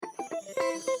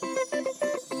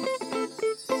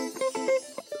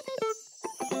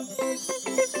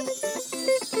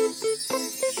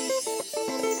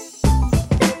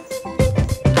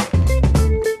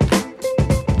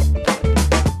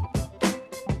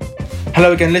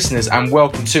Hello again, listeners, and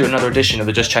welcome to another edition of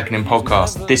the Just Checking In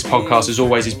podcast. This podcast, as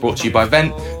always, is brought to you by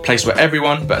Vent, a place where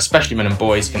everyone, but especially men and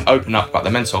boys, can open up about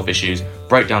their mental health issues,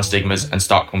 break down stigmas, and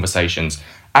start conversations.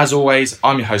 As always,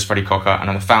 I'm your host, Freddie Cocker,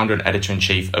 and I'm the founder and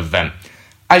editor-in-chief of Vent.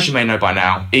 As you may know by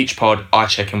now, each pod, I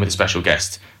check in with a special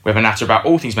guest. We have a natter about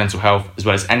all things mental health, as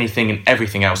well as anything and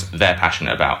everything else they're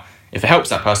passionate about. If it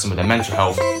helps that person with their mental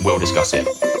health, we'll discuss it.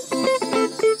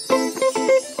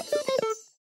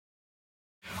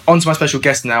 On to my special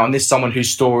guest now, and this is someone whose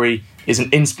story is an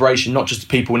inspiration not just to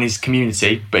people in his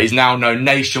community, but is now known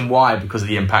nationwide because of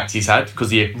the impact he's had, because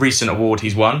of the recent award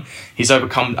he's won. He's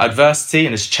overcome adversity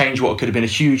and has changed what could have been a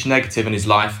huge negative in his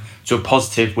life to a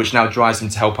positive, which now drives him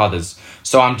to help others.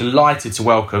 So I'm delighted to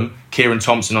welcome Keiren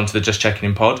Thompson onto the Just Checking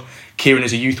In pod. Keiren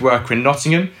is a youth worker in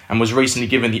Nottingham and was recently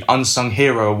given the Unsung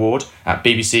Hero Award at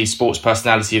BBC Sports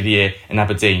Personality of the Year in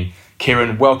Aberdeen.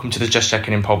 Keiren, welcome to the Just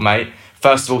Checking In pod, mate.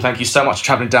 First of all, thank you so much for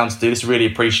travelling down to do this. Really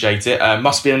appreciate it.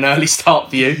 Must be an early start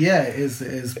for you. Yeah, it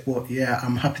is. But yeah,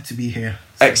 I'm happy to be here.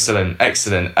 So.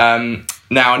 Excellent.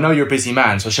 Now, I know you're a busy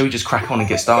man, so shall we just crack on and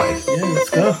get started? Yeah, let's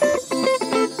go.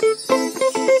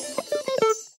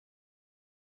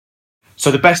 So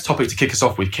the best topic to kick us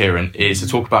off with, Keiren, is to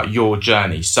talk about your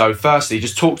journey. So firstly,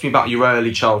 just talk to me about your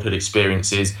early childhood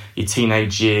experiences, your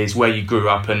teenage years, where you grew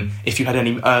up, and if you had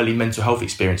any early mental health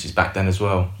experiences back then as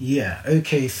well. Yeah,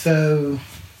 okay, so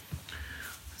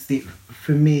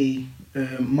for me,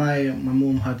 my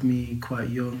mum had me quite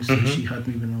young, so she had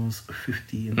me when I was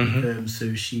 15,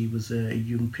 so she was a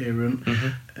young parent.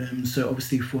 So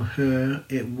obviously for her,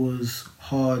 it was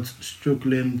hard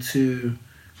struggling to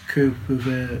cope with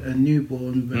a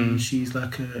newborn when she's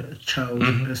like a child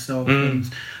herself. And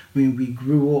I mean, we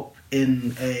grew up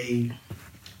in a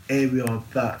area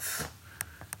that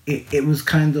it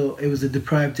was a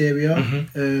deprived area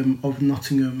of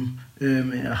Nottingham.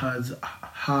 It had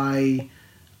high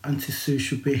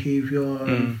antisocial behaviour,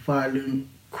 violent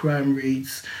crime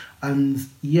rates, and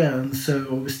so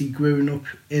obviously growing up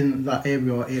in that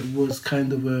area, it was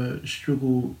kind of a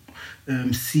struggle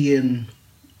seeing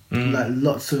like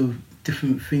lots of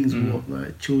different things what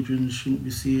like children shouldn't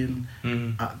be seeing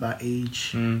at that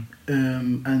age,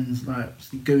 and like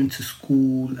going to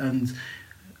school. And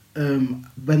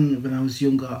when I was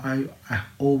younger, I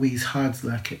always had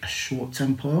like a short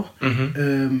temper,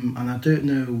 and I don't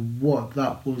know what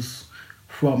that was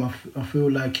from. I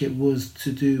feel like it was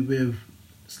to do with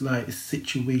like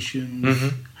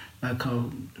situations like I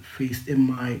faced in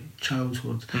my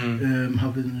childhood,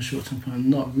 having a short temper and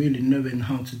not really knowing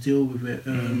how to deal with it.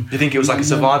 Do you think it was like a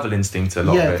survival instinct a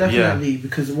lot of it? Definitely,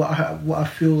 because what I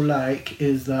feel like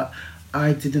is that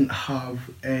I didn't have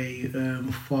a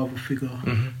father figure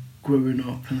growing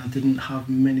up, and I didn't have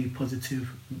many positive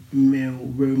male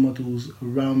role models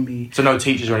around me. So no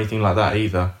teachers or anything like that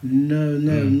either? No,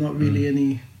 not really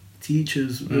any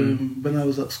teachers. When I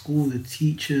was at school, the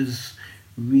teachers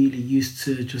really used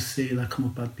to just say like I'm a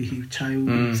bad behaved child,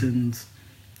 and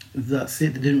that's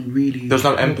it. They didn't really. There was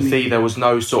no empathy. There was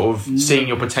no sort of seeing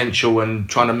your potential and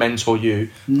trying to mentor you.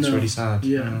 It's really sad.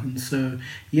 Yeah, and so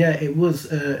it was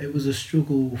a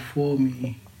struggle for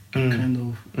me, kind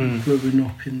of growing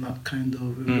up in that kind of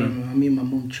environment. I mean, my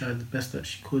mum tried the best that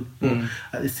she could, but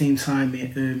at the same time,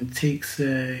 it takes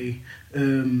you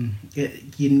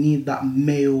need that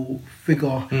male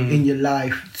figure in your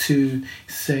life to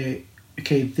say,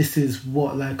 okay, this is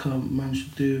what like a man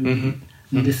should do,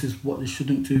 and this is what they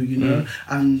shouldn't do, you know.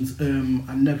 And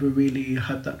I never really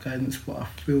had that guidance, but I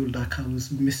feel like I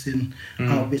was missing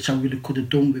out, which I really could have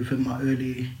done with in my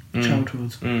early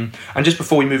childhood. And just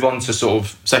before we move on to sort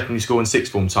of secondary school and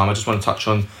sixth form time, I just want to touch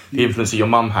on the influence that your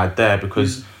mum had there,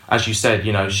 because as you said,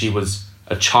 you know, she was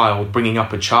a child, bringing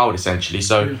up a child essentially.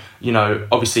 So, you know,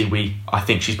 obviously I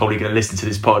think she's probably going to listen to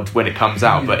this pod when it comes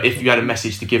out, but if you had a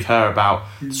message to give her about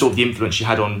sort of the influence she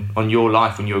had on your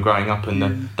life when you were growing up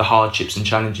and the hardships and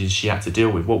challenges she had to deal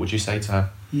with, what would you say to her?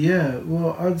 Yeah,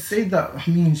 well, I'd say that, I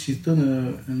mean, she's done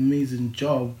an amazing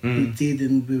job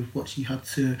dealing with what she had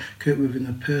to cope with in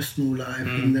her personal life,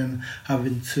 and then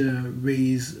having to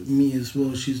raise me as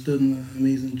well. She's done an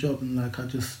amazing job, and like I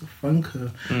just thank her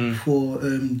for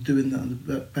doing that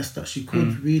the best that she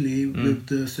could, really, with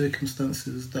the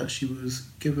circumstances that she was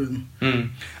given.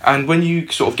 And when you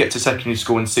sort of get to secondary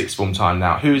school and sixth form time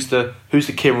now, who's the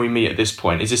Keiren we meet at this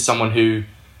point? Is this someone who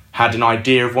had an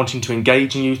idea of wanting to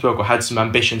engage in youth work or had some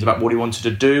ambitions about what he wanted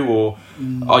to do, or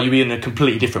are you in a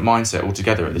completely different mindset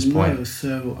altogether at this point? No,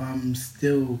 so I'm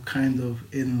still kind of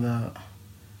in the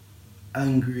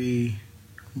angry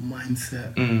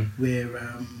mindset where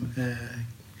I'm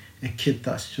a kid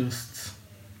that's just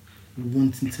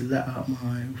wanting to let out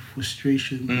my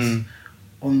frustrations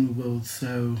on the world.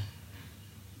 So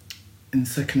in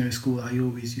secondary school, I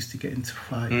always used to get into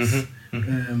fights.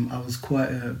 I was quite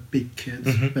a big kid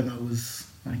when I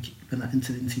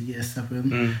entered into year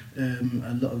 7.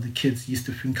 A lot of the kids used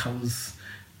to think I was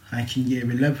like in year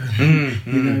 11,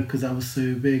 you know, because I was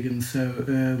so big. And so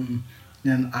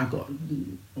then I got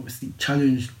obviously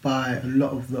challenged by a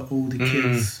lot of the older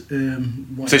kids.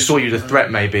 So they saw you as a threat,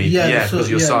 maybe? Yeah, because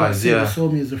of your size. They saw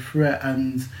me as a threat,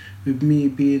 and with me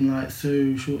being like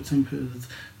so short-tempered,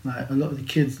 like a lot of the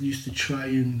kids used to try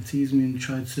and tease me and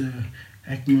try to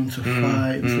egg me on to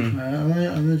fight and stuff like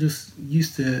that. And I just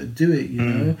used to do it, you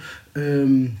know.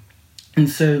 And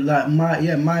so like my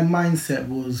mindset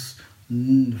was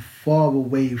far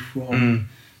away from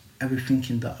ever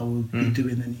thinking that I would be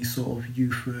doing any sort of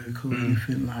youth work or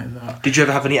anything like that. Did you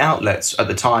ever have any outlets at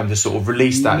the time to sort of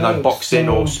release that, like boxing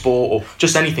or sport or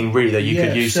just anything really that you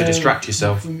could use to distract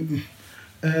yourself?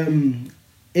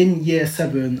 In year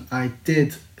 7, I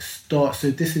did start.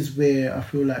 So this is where I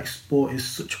feel like sport is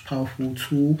such a powerful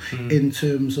tool in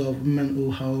terms of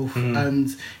mental health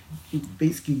and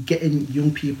basically getting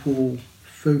young people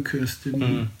focused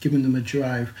and giving them a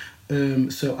drive.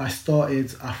 So I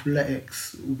started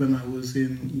athletics when I was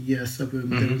in year 7.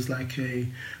 There was like a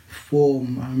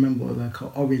form, I remember like an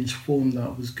orange form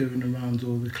that was going around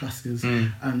all the classes,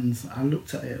 and I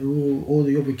looked at it, all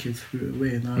the other kids threw it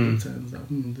away, and I looked at it and was like,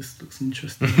 this looks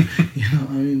interesting. You know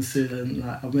what I mean? So then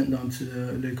like I went down to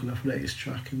the local athletics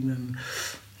track, and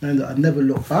I never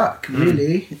looked back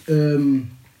really. So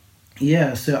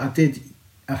I did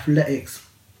athletics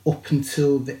up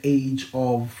until the age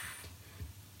of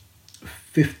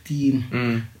 15,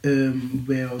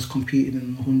 where I was competing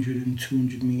in 100 and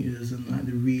 200 meters and like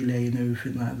the relay and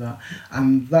everything like that,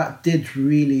 and that did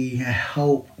really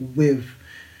help with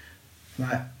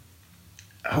like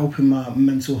helping my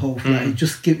mental health. Like it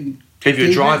just gave you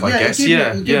a drive, I guess.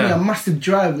 It gave me a massive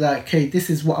drive. Like, hey, this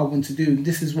is what I want to do.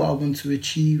 This is what I want to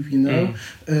achieve. You know,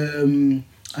 and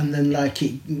then like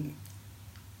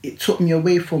it took me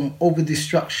away from other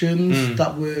distractions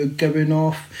that were going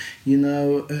off, you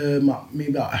know,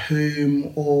 maybe at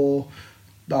home or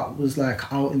that was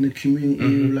like out in the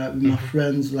community, like with my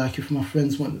friends. Like if my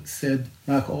friends said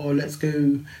like, oh, let's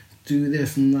go do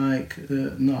this, and like,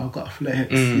 no, I've got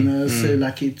athletics, you know. So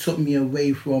like it took me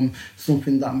away from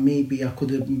something that maybe I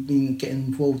could have been getting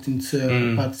involved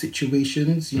into bad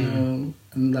situations, you know,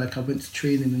 and like I went to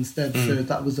training instead. So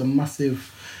that was a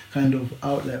massive kind of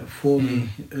outlet for me.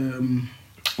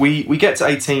 We get to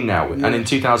 18 now, and in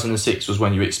 2006 was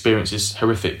when you experienced this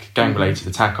horrific gang-related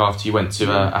attack after you went to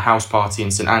a house party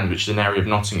in St Anne's, which is an area of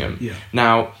Nottingham.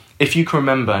 Now, if you can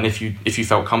remember and if you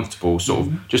felt comfortable, sort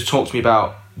of just talk to me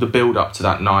about the build-up to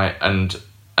that night and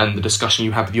the discussion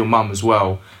you had with your mum as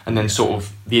well, and then sort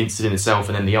of the incident itself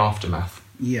and then the aftermath.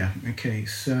 Yeah, okay,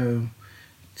 so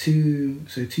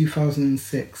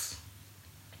 2006...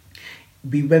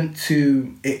 we went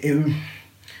to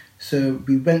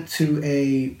we went to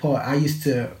a part. I used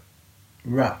to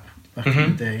rap back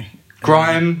in the day.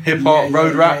 Grime, hip hop,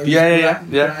 road rap.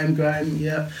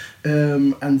 Grime.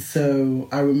 And so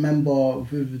I remember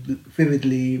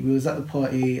vividly, we was at the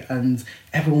party and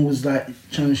everyone was like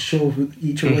trying to show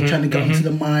each other, trying to get onto the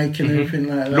mic and everything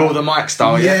like that. Lord of the mic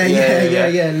style.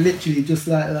 Yeah, literally just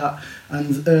like that.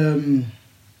 And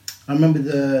I remember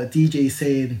the DJ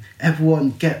saying,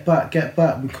 "Everyone get back,"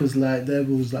 because like they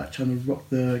was like trying to rock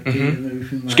the gate and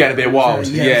everything. Like, it's getting a bit wild.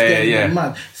 Yeah.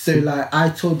 Mad. So like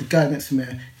I told the guy next to me,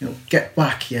 you know, get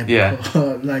back,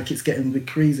 because, like it's getting a bit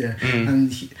crazier.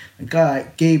 And the guy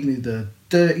gave me the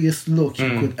dirtiest look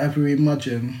you could ever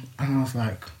imagine, and I was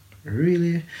like,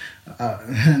 really?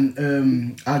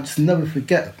 And I'll just never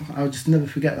forget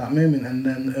that moment. And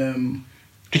then.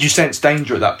 Did you sense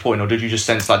danger at that point, or did you just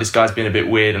sense like this guy's being a bit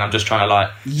weird and I'm just trying to like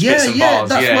spit some bars?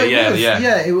 That's what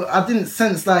it was. I didn't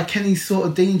sense like any sort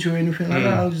of danger or anything like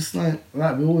that. I was just like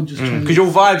we're all just trying. Because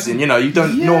your vibes in, you know, you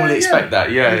don't normally expect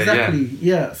that. Exactly.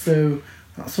 Yeah. So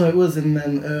that's what it was, and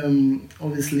then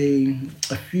obviously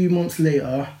a few months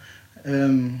later,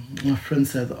 my friend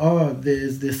said, "Oh,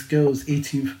 there's this girl's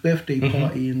 18th birthday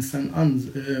party in St Anne's.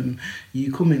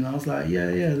 You coming?" I was like,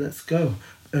 "Yeah, let's go."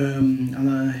 And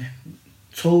I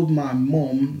told my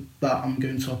mum that I'm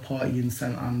going to a party in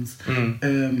St Anne's.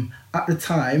 At the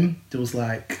time, there was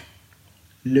like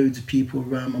loads of people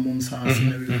around my mum's house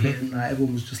and everything. Like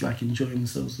everyone was just like enjoying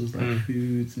themselves. There was like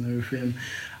food and everything.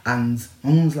 And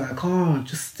my mum was like, "Oh,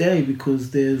 just stay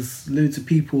because there's loads of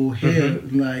people here,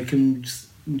 like, and just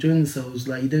enjoying themselves.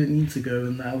 Like, you don't need to go."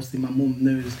 And like, obviously, my mum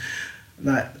knows,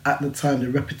 like, at the time,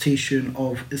 the reputation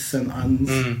of St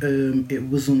Anne's, it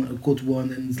wasn't a good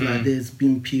one. And like, there's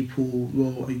been people,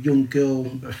 well, a young girl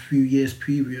a few years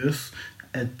previous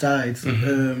had died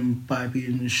by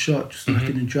being shot, just like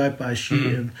in a drive-by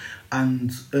shooting. And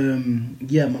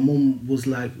yeah, my mum was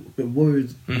like a bit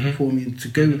worried for me to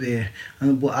go there,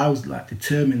 but I was like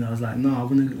determined. I was like, no, I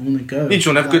want to go. You just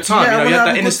want to have a good time, you know. You have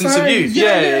that innocence of youth.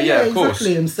 Yeah, of course.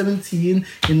 Exactly. I'm 17,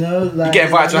 you know. Like, you get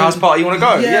invited to a house party, you want to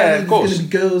go. Yeah, of course. There's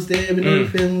gonna be girls there and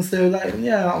everything. So like,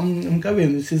 yeah, I'm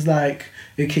going. This is like,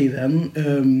 okay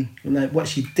then. Like what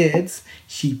she did,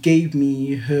 she gave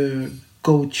me her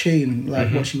gold chain,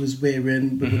 like what she was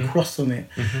wearing with a cross on it,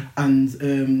 and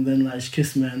then like she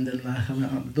kissed me, and then like I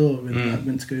went out the door and like,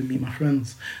 went to go meet my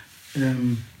friends,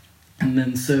 and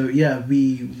then so yeah,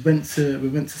 we went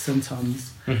to St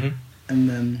Anne's, and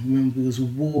then when we was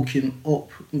walking up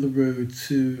the road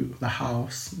to the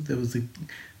house, there was the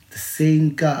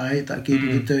same guy that gave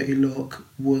me the dirty look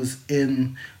was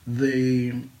in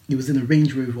a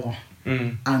Range Rover,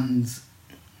 and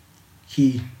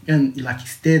he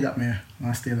stared at me, and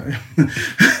I stared at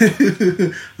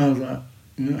him. I was like,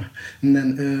 yeah. And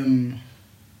then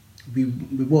we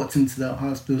walked into that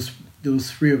house. There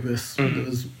was three of us. There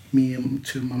was me and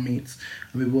two of my mates,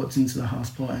 and we walked into the house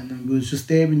party, and then we was just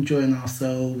there enjoying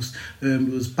ourselves. We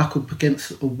was back up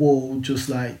against a wall, just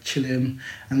like chilling,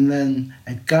 and then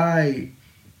a guy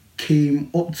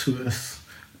came up to us.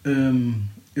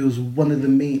 It was one of the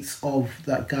mates of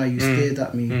that guy who stared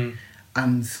at me,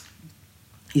 and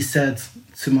he said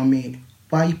to my mate,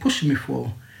 "Why are you pushing me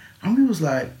for?" And we was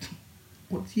like,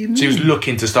 "What do you mean?" So he was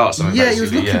looking to start something. Yeah, he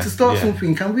was looking to start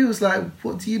something. And we was like,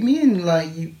 "What do you mean? Like,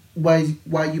 why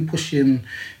are you pushing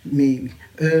me?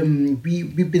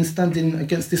 We've been standing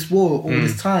against this wall all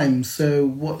this time. So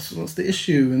what's the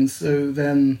issue?" And so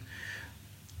then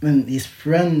his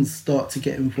friends start to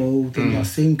get involved, and that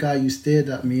same guy who stared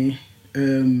at me,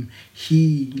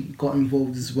 he got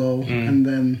involved as well, and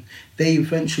then they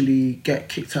eventually get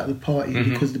kicked out of the party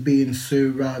because they're being so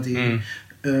rowdy,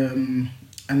 and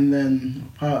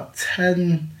then about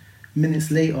 10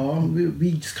 minutes later,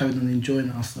 we just carried on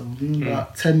enjoying ourselves. And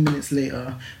about 10 minutes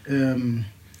later,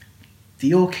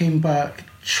 they all came back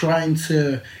trying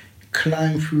to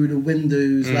climb through the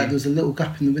windows. Like there was a little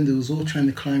gap in the window, they was all trying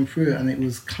to climb through it, and it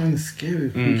was kind of scary,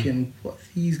 thinking, what are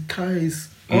these guys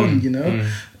on, you know?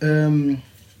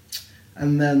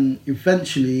 And then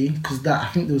eventually, because I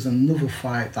think there was another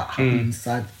fight that happened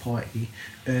inside the party,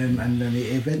 and then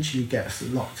it eventually gets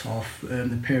locked off.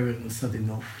 The parents had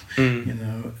enough, you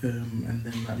know, and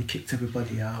then like they kicked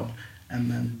everybody out,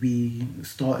 and then we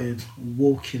started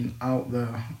walking out the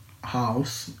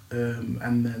house,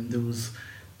 and then there was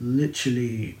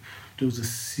a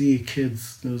sea of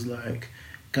kids. There was like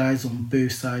guys on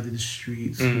both sides of the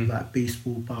streets with like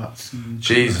baseball bats and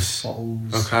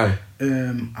bottles. Okay.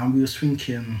 And we was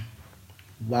thinking,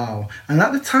 wow. And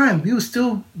at the time, we were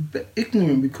still a bit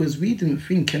ignorant because we didn't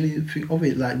think anything of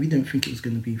it. Like, we didn't think it was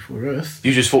going to be for us.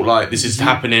 You just thought, like, this is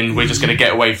happening, we're just going to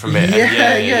get away from it.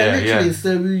 Yeah, literally.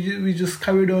 So we just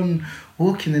carried on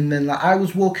walking, and then like I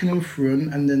was walking in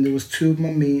front, and then there was two of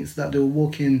my mates that they were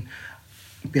walking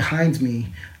behind me,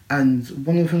 and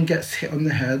one of them gets hit on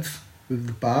the head with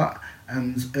the bat,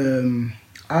 and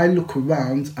I look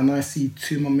around and I see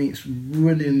two of my mates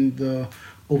running the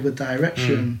other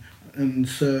direction, and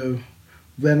so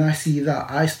when I see that,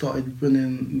 I started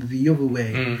running the other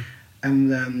way,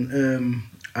 and then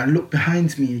I look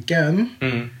behind me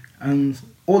again, and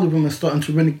all of them are starting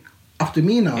to run after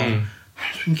me now. I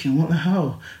was thinking, what the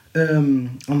hell?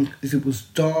 It was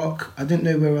dark. I didn't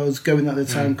know where I was going at the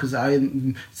time because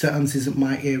St Anne's isn't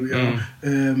my area.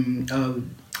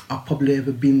 I've probably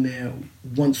ever been there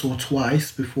once or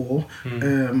twice before.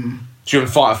 So you're in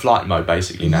fight or flight mode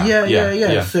basically now.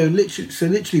 Yeah. So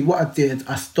literally, what I did,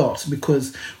 I stopped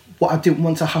because what I didn't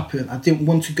want to happen, I didn't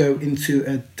want to go into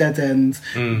a dead end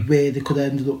where they could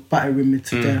have ended up battering me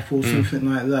to death or something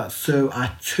like that. So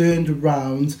I turned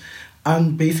around,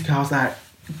 and basically I was like,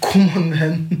 come on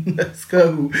then, let's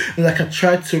go. And like I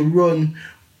tried to run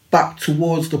back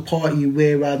towards the party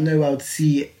where I know I'd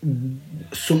see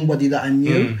somebody that I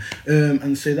knew,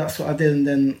 and so that's what I did. And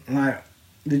then like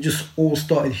they just all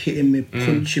started hitting me,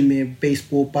 punching me,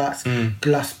 baseball bats,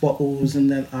 glass bottles, and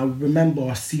then I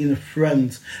remember seeing a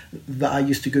friend that I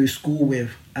used to go to school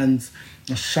with, and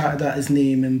I shouted out his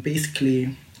name and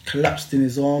basically collapsed in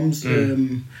his arms.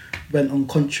 went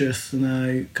unconscious, and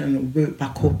I kind of woke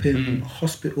back up in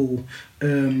hospital.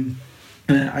 I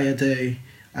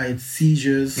had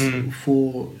seizures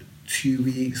for 2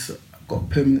 weeks. Got a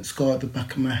permanent scar at the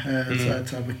back of my head. So I had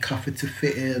to have a catheter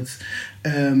fitted,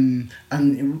 and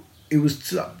it was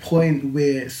to that point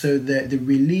where they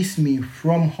released me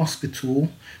from hospital,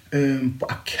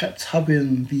 but I kept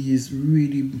having these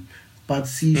really bad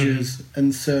seizures,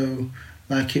 and so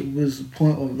like it was a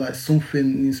point of like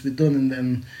something needs to be done, and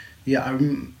then I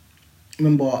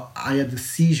remember I had a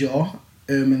seizure,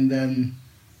 and then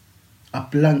I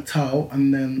blanked out,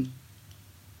 and then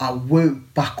I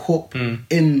woke back up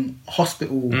in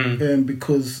hospital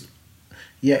because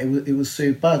it was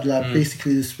so bad. Like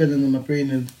basically the swelling on my brain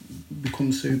had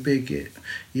become so big.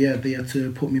 They had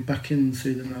to put me back in.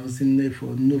 So then I was in there for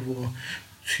another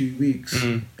 2 weeks,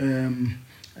 and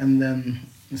then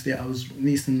I was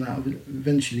releasing that.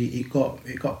 Eventually it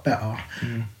got better,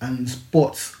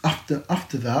 but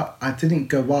after that I didn't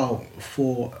go out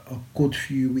for a good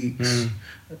few weeks.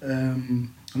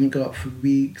 I didn't go out for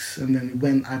weeks, and then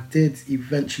when I did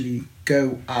eventually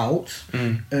go out,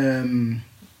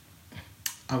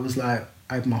 I was like,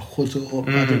 I had my hood up.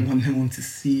 I didn't want anyone to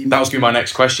see me. That was going to be my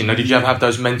next question. Now, did you ever have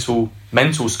those mental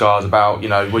scars about,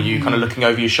 were you kind of looking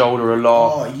over your shoulder a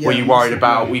lot? Were you worried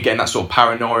about, were you getting that sort of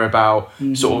paranoia about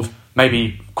sort of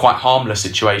maybe quite harmless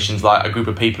situations, like a group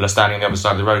of people are standing on the other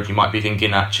side of the road, you might be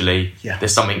thinking, actually,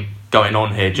 there's something going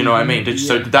on here. Do you know what I mean?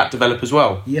 So did that develop as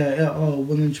well?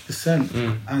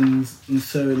 100%. And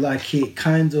so like it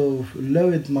kind of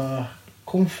lowered my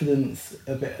confidence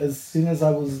a bit as soon as I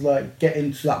was like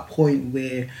getting to that point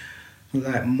where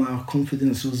like my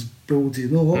confidence was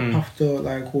building up after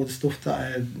like all the stuff that I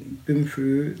had been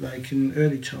through like in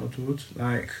early childhood.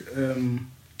 Like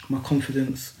my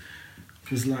confidence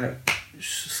was like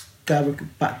skyrocketed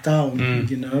back down,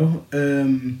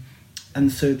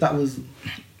 and so that was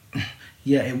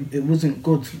it wasn't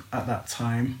good at that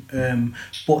time,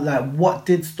 but like what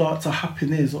did start to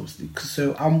happen is obviously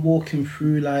so I'm walking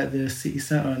through like the city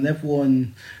centre and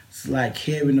everyone's like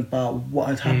hearing about what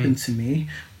had happened to me.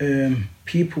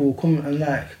 People come and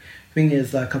like thing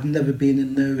is like I've never been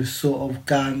in no sort of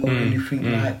gang or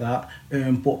anything like that,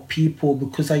 but people,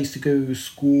 because I used to go to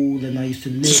school and I used to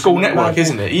live school network,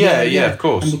 isn't it? Yeah, of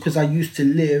course. And because I used to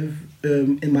live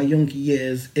in my younger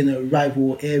years in a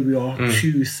rival area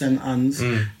to St Anne's,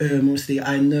 obviously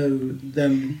I know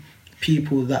them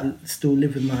people that still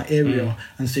live in that area,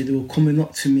 and so they were coming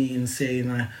up to me and saying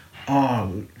like,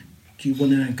 do you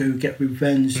want to go get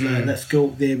revenge? Like, let's go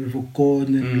up there with a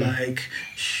gun and like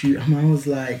shoot. And I was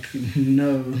like,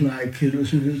 no, like I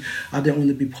don't want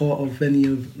to be part of any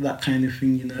of that kind of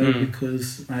thing,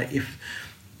 because like if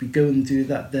we go and do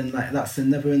that, then like that's a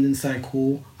never-ending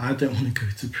cycle. I don't want to go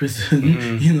to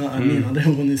prison. You know what I mean? I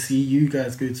don't want to see you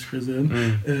guys go to prison,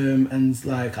 and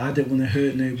like I don't want to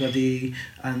hurt nobody,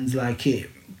 and like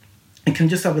it can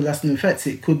just have a lasting effect.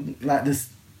 It could like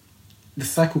the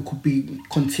cycle could be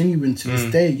continuing to this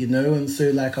day, and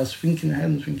so like I was thinking ahead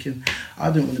and thinking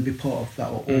I don't want to be part of that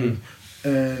at all,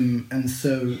 and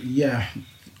so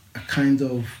I kind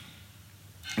of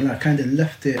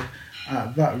left it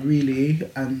at that really,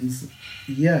 and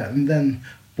then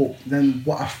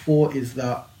what I thought is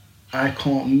that I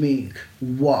can't make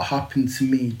what happened to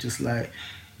me just like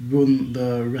run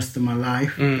the rest of my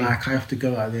life. Like I have to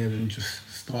go out there and just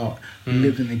start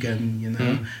living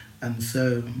again, and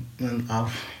so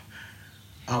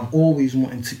I've always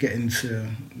wanted to get into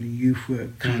the youth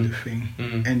work kind of thing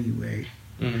anyway,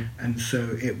 and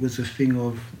so it was a thing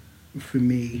of, for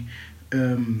me,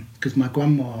 because my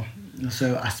grandma,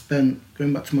 so I spent,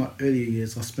 going back to my earlier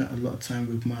years, I spent a lot of time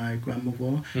with my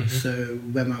grandmother. So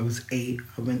when I was 8,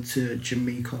 I went to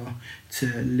Jamaica to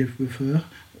live with her,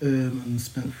 and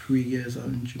spent 3 years out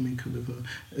in Jamaica with her,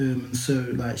 and so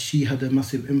like she had a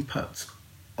massive impact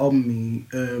on me,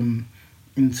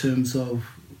 in terms of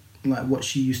like what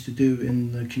she used to do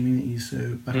in the community.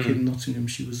 So back in Nottingham,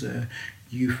 she was a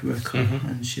youth worker,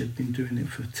 and she had been doing it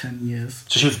for 10 years.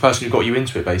 So she was the person who got you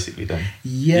into it, basically, then?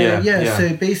 Yeah.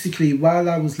 So basically, while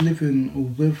I was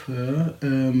living with her,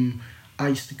 I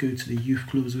used to go to the youth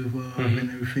clubs with her and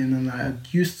everything, and I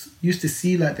used to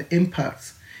see like the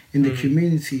impact in the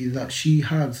community that she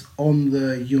had on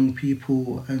the young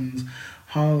people, and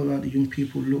how like the young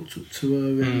people looked up to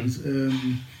her, and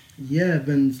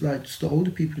and like just the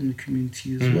older people in the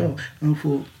community as well. And I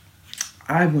thought,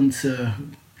 I want to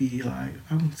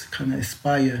kind of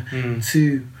aspire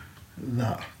to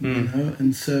that,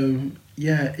 and so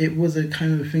it was a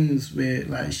kind of things where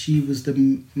like she was the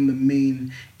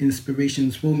main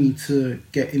inspirations for me to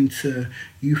get into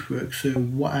youth work. So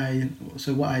what I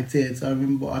did, I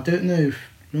remember, I don't know if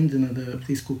London at a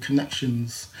place called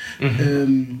Connections.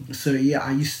 So yeah,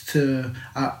 I used to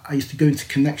go into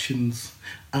Connections,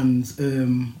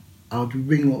 and I would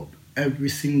ring up every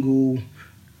single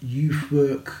youth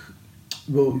work,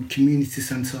 community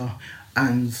centre,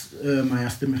 and I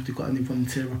asked them if they got any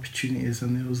volunteer opportunities,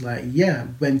 and it was like, yeah,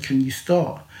 when can you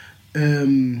start?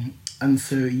 And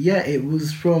so yeah, it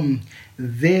was from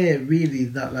there really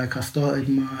that like I started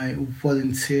my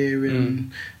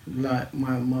volunteering, like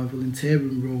my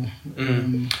volunteering role.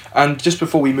 And just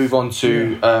before we move on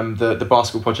to the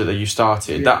basketball project that you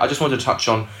started, that I just wanted to touch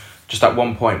on just at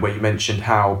one point where you mentioned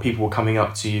how people were coming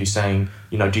up to you saying,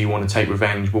 you know, do you want to take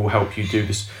revenge? We'll help you do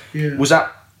this. Yeah. Was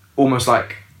that almost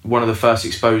like one of the first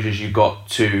exposures you got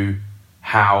to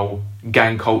how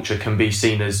gang culture can be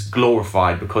seen as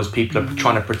glorified because people are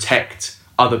trying to protect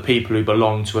other people who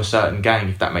belong to a certain gang,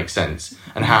 if that makes sense,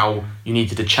 and how you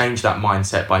needed to change that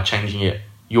mindset by changing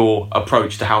your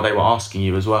approach to how they were asking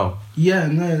you as well? Yeah,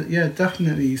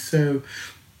 definitely. So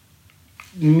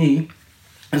me,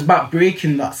 it's about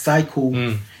breaking that cycle,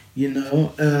 you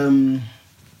know.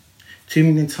 Too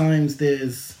many times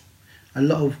there's a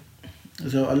lot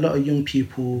of young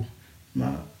people,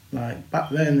 like back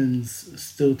then and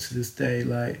still to this day,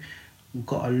 like we've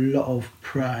got a lot of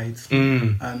pride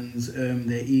and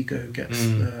their ego gets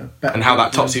better. And how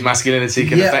that toxic masculinity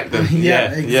can affect them.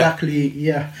 Yeah, exactly.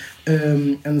 Yeah.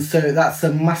 And so that's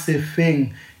a massive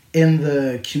thing in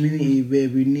the community where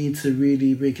we need to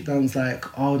really break it down. It's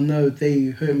like, oh no, they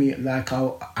hurt me, like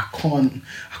I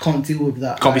can't deal with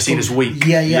that. Can't be seen as weak.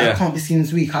 Yeah, I can't be seen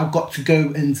as weak. I've got to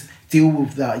go and deal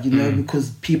with that, you know,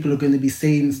 because people are going to be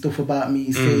saying stuff about me,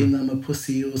 saying I'm a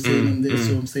pussy or saying I'm this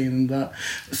or I'm saying that.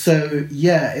 So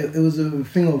yeah, it was a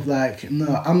thing of like, no,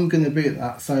 I'm going to break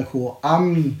that cycle.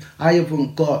 I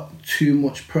haven't got too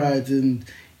much pride and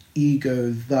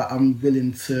ego that I'm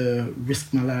willing to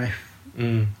risk my life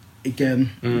again,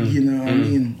 you know what I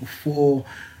mean, for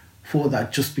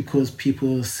that, just because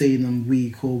people are saying I'm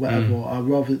weak or whatever. I'd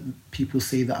rather people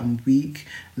say that I'm weak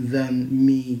than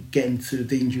me get into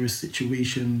dangerous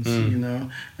situations, you know.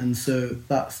 And so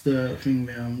that's the thing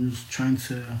where I was trying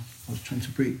to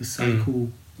break the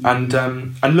cycle.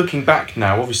 And looking back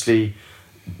now, obviously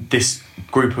this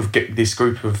group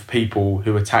of people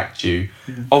who attacked you,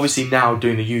 obviously now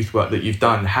doing the youth work that you've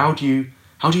done, how do you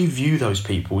view those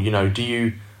people? You know, do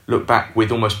you look back with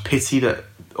almost pity that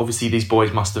obviously these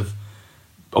boys must have,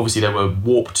 obviously they were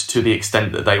warped to the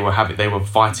extent that they were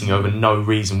fighting over no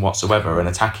reason whatsoever and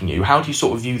attacking you? How do you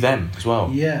sort of view them as well?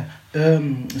 Yeah,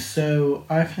 so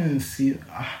I can see,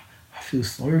 I feel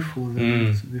sorry for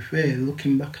them, to be fair.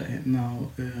 Looking back at it now,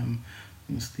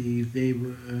 honestly, they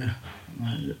were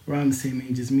like around the same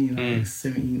age as me, like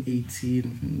 17, 18. I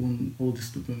think one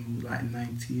oldest of them was like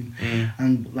 19.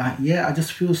 And like, yeah, I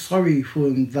just feel sorry for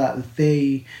them that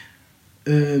they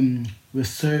were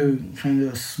so kind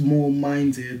of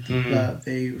small-minded that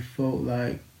they felt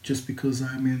like just because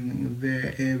I'm in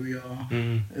their area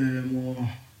or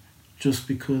just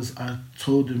because I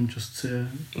told them just to...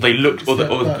 They looked, or one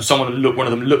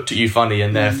of them looked at you funny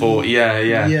and therefore,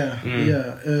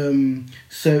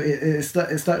 So it's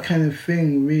that kind of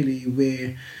thing really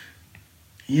where,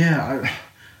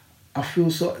 I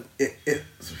feel so...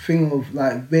 It's a thing of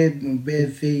like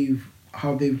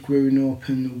how they've grown up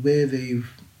and where they've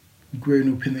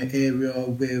grown up in the area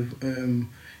with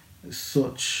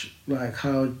such like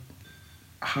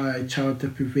high child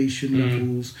deprivation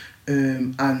levels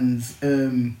and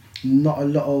not a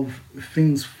lot of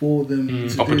things for them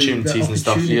to opportunities do. And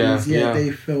stuff.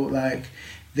 They felt like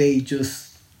they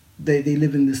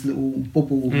live in this little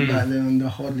bubble like they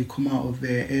hardly come out of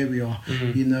their area,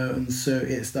 you know. And so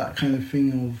it's that kind of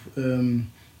thing of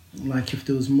like if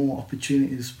there was more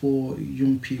opportunities for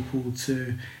young people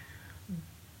to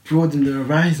broaden their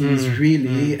horizons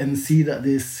really and see that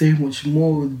there's so much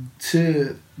more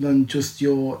to than just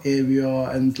your area,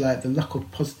 and like the lack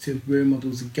of positive role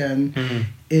models again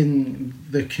in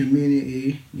the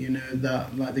community, you know,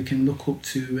 that like they can look up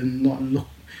to and not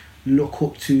look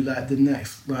up to like the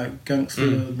next like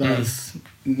gangster that's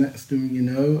next to them, you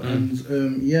know. And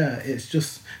it's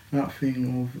just that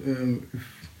thing of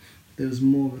if there's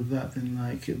more of that, then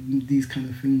like these kind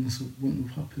of things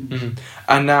wouldn't have happened.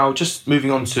 And now just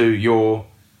moving on to your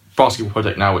basketball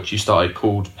project now, which you started,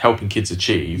 called Helping Kids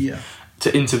Achieve,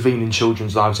 to intervene in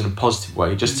children's lives in a positive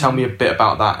way. Just tell me a bit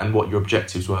about that and what your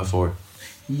objectives were for it.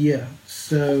 Yeah,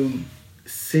 so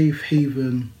safe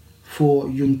haven for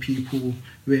young people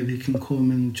where they can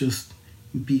come and just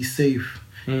be safe,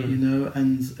 you know.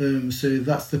 And so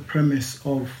that's the premise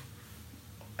of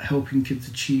Helping Kids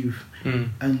Achieve.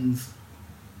 And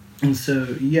And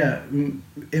so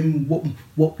in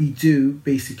what we do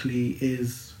basically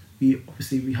is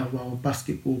we have our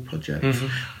basketball project,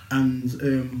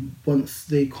 and once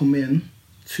they come in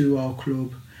to our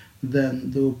club, then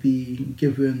they'll be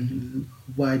given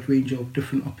a wide range of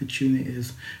different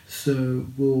opportunities. So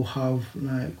we'll have,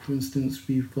 like, for instance,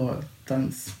 we've got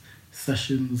dance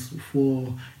sessions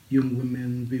for young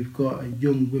women, we've got a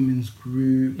young women's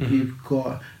group, we've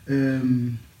got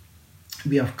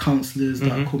we have counsellors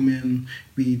that come in,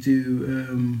 we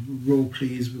do role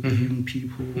plays with the young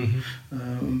people,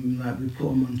 like we put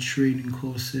them on training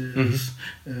courses,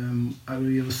 and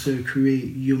we also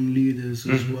create young leaders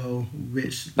as well,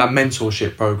 which... That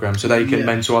mentorship programme, so they can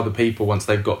mentor other people once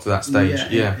they've got to that stage.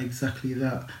 Yeah, exactly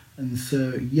that. And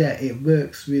so, it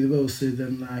works really well. So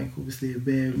then, like, obviously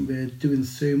we're doing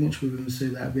so much with them, so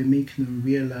that we're making them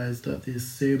realise that there's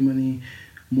so many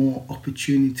more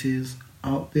opportunities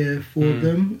out there for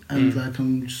them, and like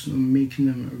I'm just making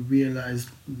them realise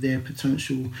their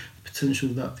potential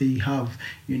that they have.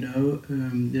 You know,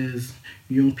 there's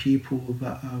young people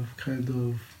that have kind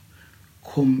of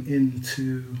come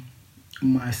into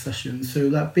my session. So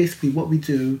like basically what we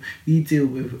do, we deal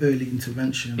with early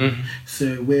intervention.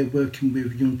 So we're working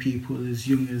with young people as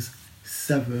young as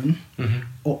 7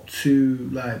 up to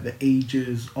like the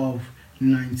ages of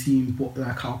 19, but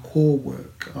like our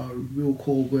real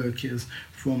core work is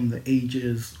from the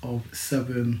ages of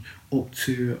 7 up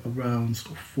to around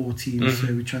 14. So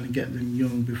we're trying to get them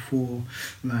young before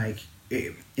like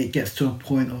it gets to a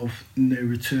point of no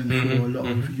return for a lot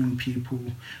of young people.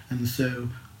 And so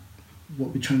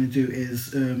what we're trying to do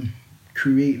is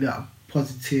create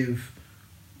positive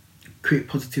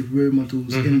role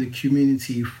models in the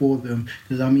community for them.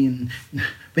 Because I mean,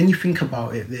 when you think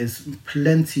about it, there's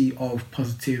plenty of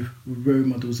positive role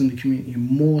models in the community,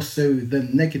 more so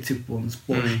than negative ones,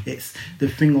 but it's the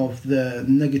thing of the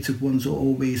negative ones are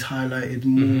always highlighted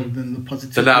more than the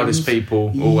positive ones. The loudest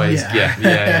people always,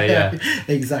 yeah.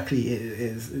 Exactly, it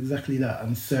is exactly that.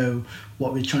 And so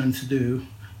what we're trying to do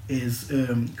is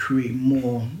create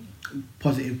more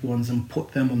positive ones and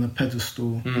put them on a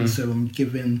pedestal. And so I'm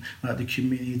giving like the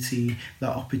community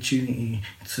that opportunity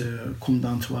to come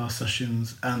down to our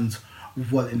sessions and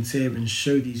volunteer and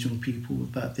show these young people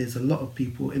that there's a lot of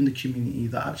people in the community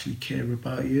that actually care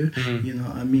about you, you know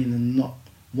what I mean, and not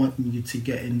wanting you to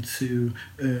get into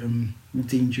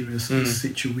dangerous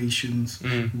situations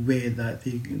where that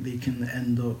they can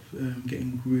end up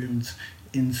getting groomed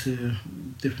into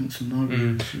different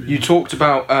scenarios. You talked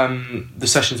about the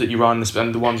sessions that you run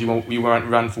and the ones you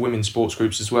ran for women's sports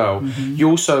groups as well. You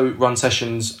also run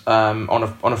sessions on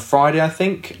a Friday, I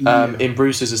think, in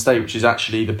Bruce's estate, which is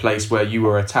actually the place where you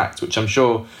were attacked, which I'm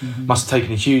sure must have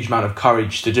taken a huge amount of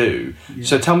courage to do.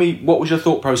 So tell me, what was your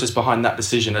thought process behind that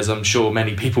decision, as I'm sure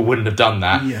many people wouldn't have done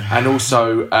that? And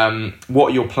also,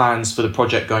 what are your plans for the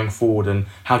project going forward, and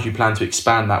how do you plan to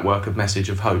expand that work of message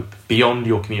of hope beyond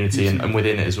your community and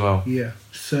within it as well?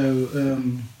 So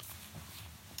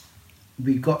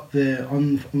we got there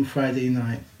on Friday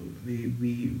night.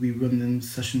 We run them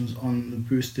sessions on the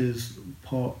Brewster's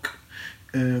Park.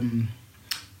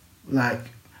 Like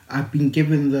I've been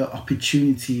given the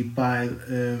opportunity by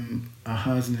a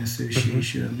housing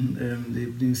association.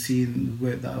 They've been seeing the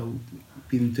work that I've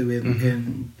been doing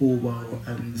in Borwell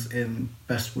and in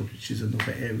Bestwood, which is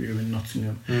another area in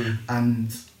Nottingham,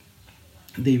 and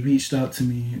they reached out to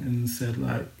me and said,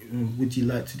 like, would you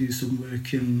like to do some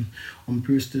work on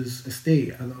Brewster's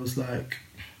estate? And I was like,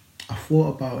 I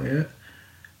thought about it,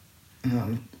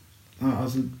 and I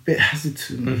was a bit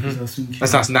hesitant because I was thinking,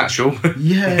 that's natural.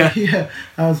 yeah.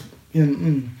 I was,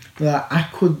 like I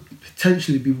could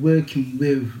potentially be working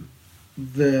with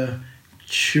the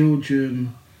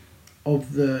children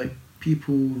of the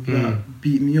people that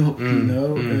beat me up, you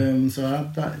know. So I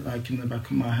had that like in the back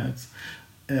of my head.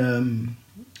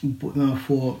 But then I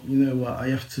thought, you know what, I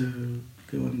have to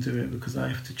go and do it because I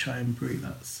have to try and break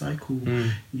that cycle.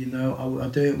 You know, I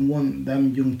don't want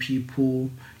them young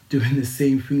people doing the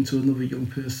same thing to another young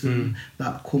person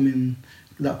that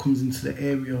comes into the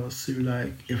area. So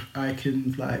like, if I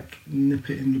can like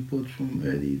nip it in the bud from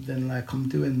early, then like I'm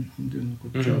doing a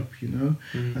good job, you know.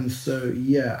 And so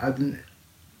I didn't.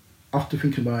 After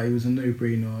thinking about it, it was a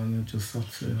no-brainer, and I just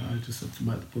had to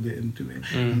bite the bullet and do it.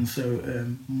 And so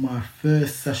my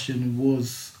first session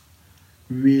was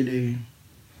really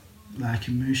like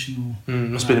emotional.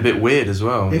 Must have been a bit weird as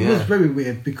well. It was very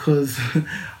weird because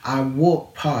I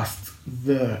walked past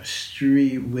the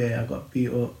street where I got beat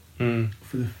up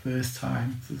for the first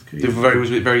time. So it was crazy. It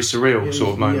was a very surreal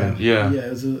sort of moment. Yeah, it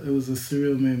was a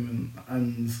surreal moment,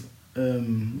 and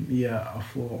I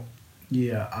thought.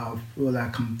 I feel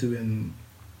like I'm doing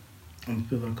I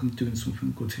feel like I'm doing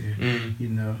something good here, you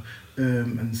know.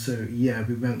 And so yeah,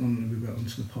 we went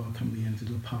onto the park and we ended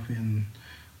up having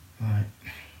like,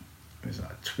 it was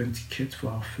like 20 kids for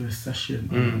our first session.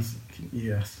 And I was thinking,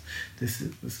 yes, this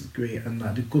is great. And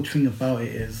like the good thing about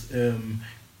it is,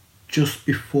 just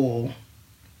before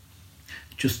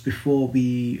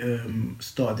we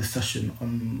started the session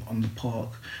on the park,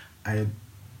 I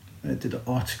did an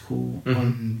article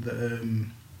on the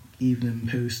Evening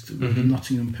Post, the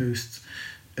Nottingham Post,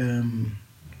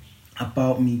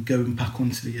 about me going back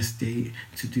onto the estate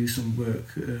to do some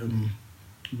work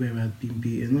where I'd been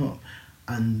beaten up,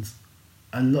 and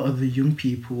a lot of the young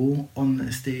people on the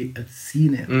estate had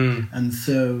seen it, and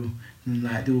so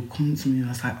like they would come to me and I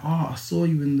was like, I saw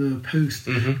you in the Post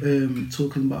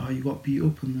talking about how you got beat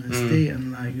up on the estate,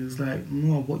 and like it was like,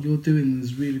 no, what you're doing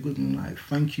is really good, and like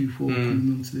thank you for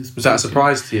coming onto this. Was that a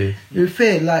surprise to you? It was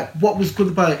fair. Like what was good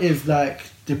about it is like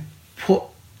they put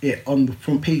it on the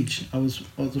front page. I was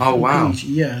the front page.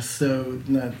 Yeah, so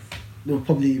like, they're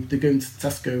going to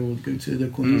Tesco or going to the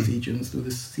local news agents,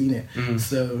 they've seen it.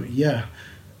 So yeah.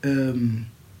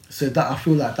 So that I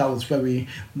feel like that was very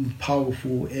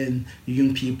powerful in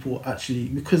young people actually,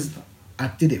 because I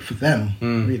did it for them,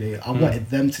 really. I wanted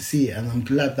them to see it, and I'm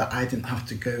glad that I didn't have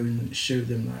to go and show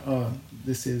them like, oh,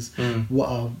 this is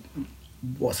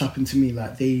what's happened to me.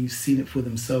 Like they've seen it for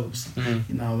themselves,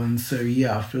 you know. And so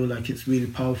yeah, I feel like it's really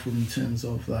powerful in terms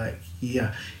of like,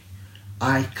 yeah,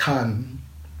 I can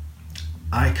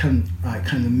like kind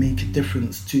of make a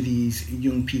difference to these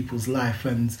young people's life,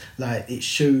 and like it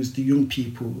shows the young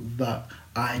people that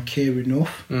I care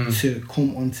enough to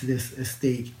come onto this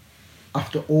estate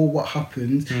after all what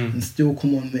happened and still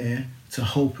come on there to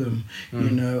help them,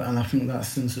 you know. And I think that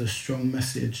sends a strong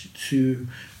message to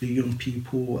the young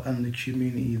people and the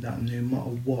community that no matter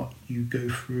what you go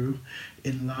through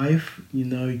in life, you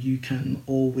know, you can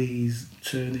always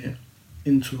turn it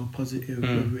into a positive,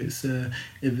 whether it's if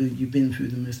you've been through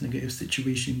the most negative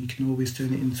situation, you can always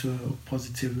turn it into a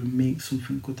positive and make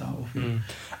something good out of it.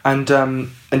 And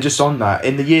just on that,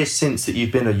 in the years since that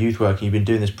you've been a youth worker, you've been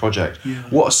doing this project,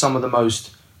 what are some of the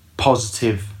most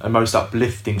positive and most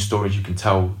uplifting stories you can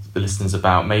tell the listeners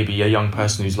about maybe a young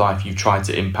person whose life you've tried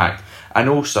to impact? And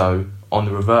also on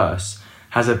the reverse,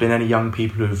 has there been any young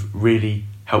people who've really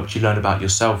helped you learn about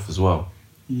yourself as well?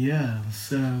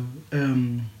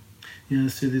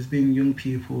 So there's been young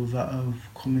people that have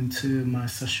come into my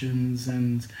sessions,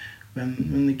 and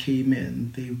when they came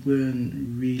in, they weren't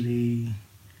really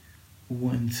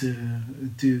wanting to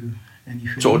do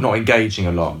anything. Sort of not engaging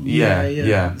a lot.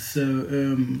 Yeah. So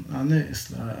I noticed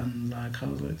that, and like I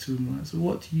was like to them, like, so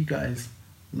what do you guys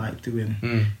like doing?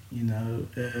 You know,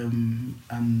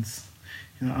 and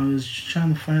you know, I was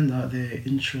trying to find out their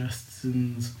interests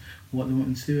and what they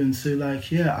wanted to do, and so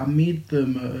like I made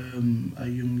them a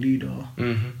young leader,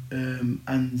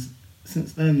 and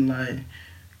since then like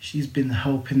she's been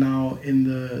helping out in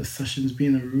the sessions,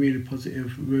 being a really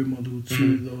positive role model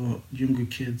to the younger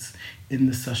kids in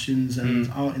the sessions and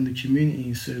out in the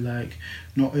community. So like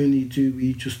not only do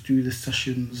we just do the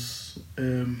sessions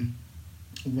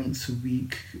once a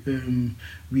week,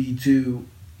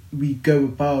 we go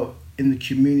about in the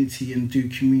community and do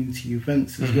community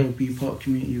events as well, be part of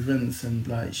community events, and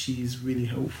like she's really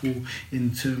helpful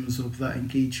in terms of that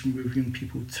engagement with young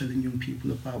people, telling young people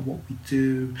about what we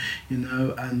do, you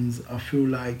know. And I feel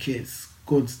like it's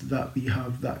good that we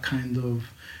have that kind of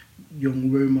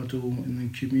young role model in the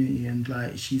community, and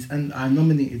like I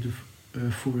nominated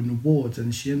her for an award,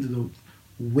 and she ended up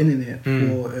winning it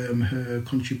for her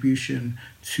contribution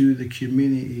to the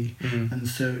community. And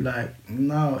so like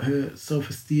now her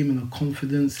self-esteem and her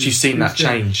confidence, she's seen that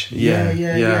change.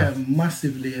 Yeah,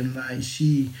 massively. And like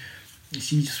she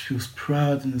just feels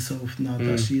proud in herself now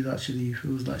that she actually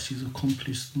feels like she's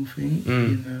accomplished something,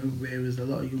 you know, whereas a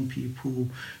lot of young people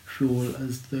feel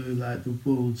as though like the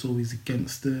world's always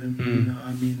against them, you know what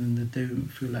I mean, and they don't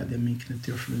feel like they're making a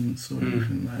difference or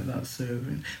anything like that. So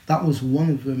that was one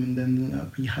of them. And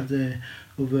then we had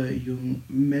other young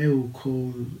male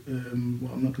called,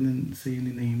 well, I'm not going to say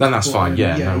any names. Then that's fine,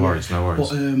 no worries.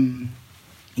 But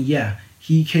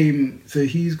he came, so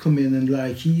he's come in, and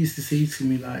like he used to say to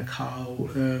me like how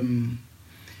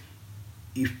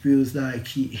he feels like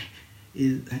he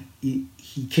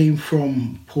came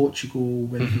from Portugal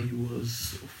when he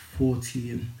was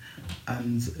 14,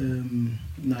 and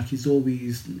like he's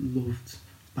always loved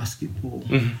basketball.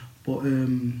 But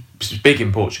it's big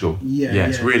in Portugal.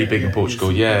 It's really big in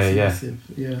Portugal. Massive.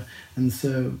 And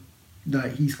so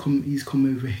like he's come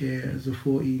over here as a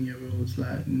 14-year-old,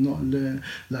 like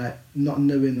not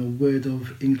knowing a word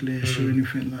of English or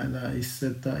anything like that. He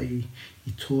said that he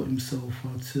taught himself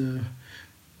how to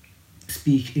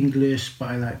speak English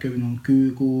by like going on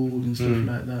Google and stuff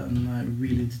like that, and like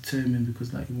really determined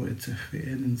because like he wanted to fit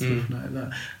in and stuff like that.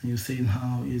 And he was saying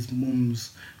how his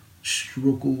mum's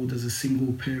struggled as a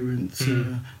single parent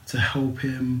to help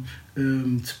him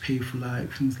to pay for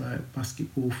like things like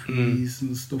basketball fees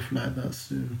and stuff like that,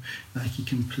 so like he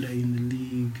can play in the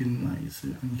league and like so,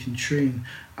 and he can train,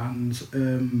 and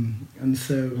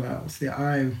so like obviously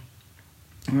I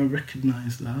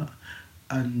recognised that.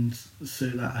 And so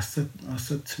like I said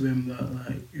to him that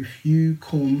like if you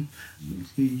come,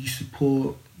 you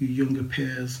support your younger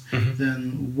peers,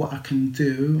 then what I can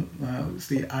do,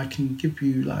 obviously I can give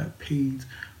you like paid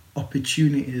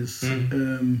opportunities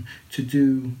to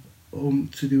do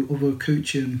other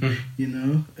coaching, you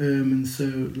know, and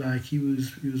so like he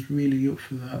was really up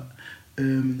for that.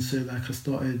 And so like I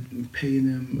started paying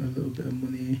him a little bit of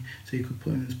money so he could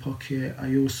put in his pocket.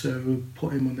 I also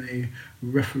put him on a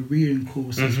refereeing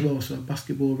course as well, so a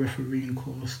basketball refereeing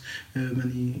course,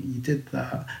 and he did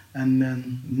that, and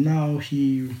then now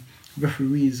he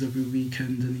referees every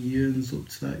weekend and he earns up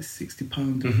to like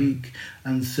 £60 a week,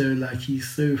 and so like he's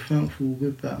so thankful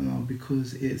with that now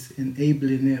because it's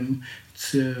enabling him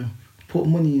to put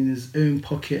money in his own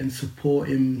pocket and support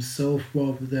himself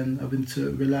rather than having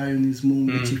to rely on his mum,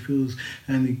 which he feels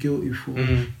kind of guilty for,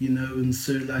 you know. And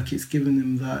so like it's given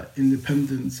him that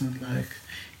independence, and like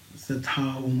said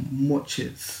how much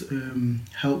it's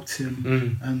helped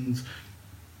him. And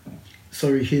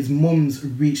sorry, his mum's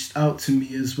reached out to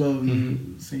me as well,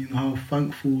 and saying how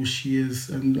thankful she is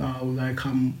and how like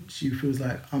she feels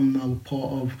like I'm now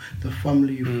part of the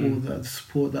family for that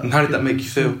support. That. And how did that make you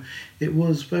feel? It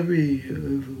was very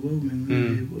overwhelming,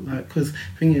 really. Like, because the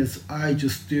thing is, I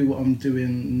just do what I'm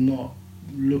doing, not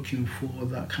looking for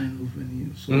that kind of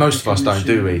any sort Most of us don't,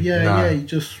 do we? Yeah, no. yeah. You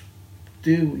just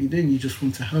do what you're doing. You just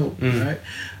want to help, right?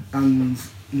 And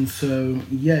so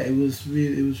yeah, it was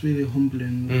really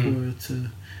humbling for her to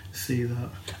see that.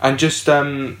 And just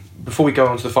before we go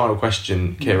on to the final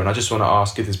question, Keiren, I just want to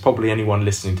ask if there's probably anyone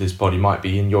listening to this pod who might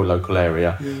be in your local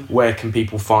area. Where can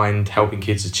people find Helping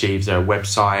Kids Achieve? Is there a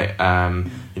website?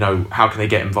 You know, how can they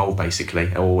get involved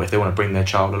basically, or if they want to bring their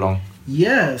child along?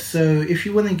 Yeah, so if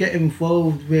you want to get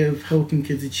involved with Helping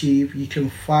Kids Achieve, you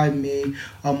can find me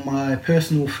on my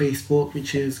personal Facebook,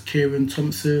 which is Keiren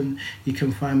Thompson. You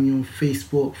can find me on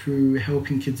Facebook through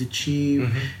Helping Kids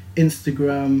Achieve,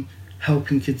 Instagram,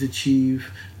 Helping Kids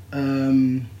Achieve.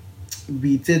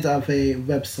 We did have a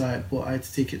website, but I had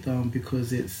to take it down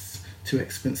because it's too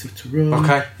expensive to run.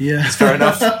 Okay. Yeah. It's fair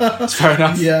enough. It's fair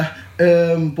enough. Yeah.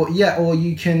 But yeah, or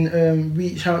you can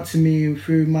reach out to me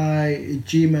through my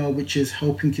Gmail, which is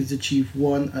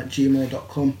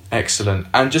helpingkidsachieve1@gmail.com. Excellent.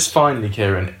 And just finally,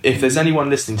 Keiren, if there's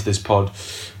anyone listening to this pod,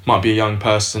 might be a young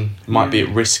person, might be at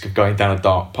risk of going down a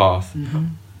dark path,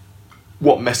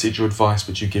 what message or advice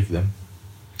would you give them?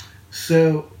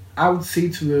 So I would say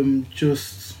to them,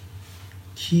 just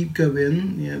keep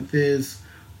going. Yeah, there's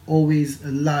always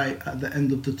a light at the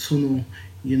end of the tunnel.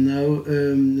 You know,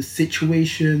 the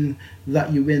situation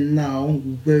that you're in now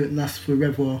won't last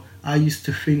forever. I used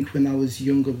to think when I was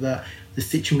younger that the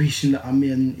situation that I'm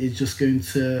in is just going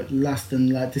to last and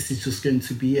like this is just going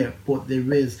to be it. But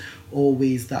there is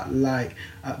always that light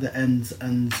at the end,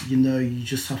 and you know, you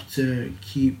just have to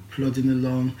keep plodding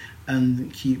along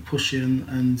and keep pushing,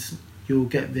 and you'll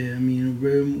get there. I mean,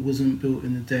 Rome wasn't built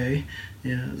in a day.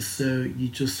 Yeah, so you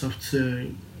just have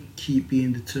to keep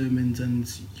being determined,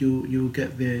 and you'll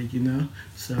get there, you know.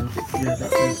 So yeah, that's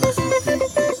the advice I think.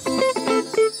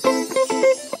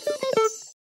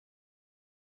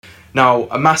 Now,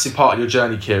 a massive part of your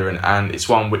journey, Keiren, and it's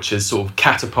one which has sort of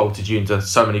catapulted you into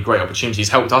so many great opportunities,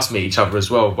 helped us meet each other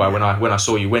as well. By when I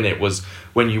saw you win it was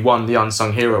when you won the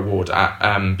Unsung Hero Award at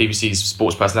BBC's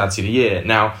Sports Personality of the Year.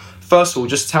 Now, first of all,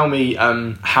 just tell me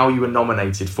how you were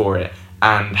nominated for it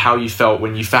and how you felt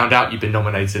when you found out you'd been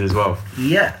nominated as well.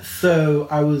 Yeah, so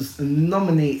I was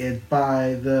nominated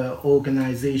by the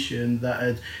organisation that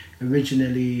had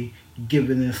originally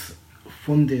given us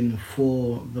funding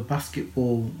for the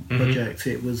basketball project.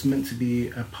 It was meant to be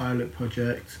a pilot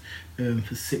project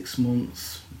for 6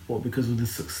 months, but because of the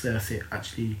success, it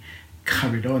actually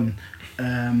carried on.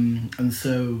 And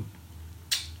so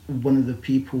one of the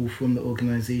people from the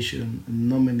organisation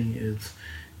nominated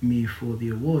me for the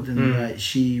award, and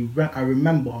I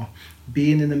remember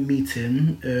being in a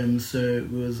meeting. So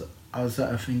I was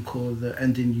at a thing called the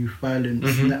Ending Youth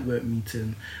Violence Network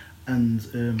meeting,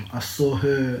 and I saw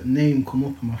her name come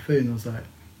up on my phone. I was like,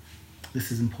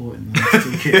 this is important. Let's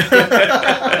take it.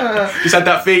 Just had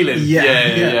that feeling.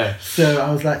 Yeah. So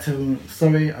I was like to her,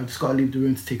 sorry, I just got to leave the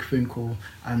room to take a phone call,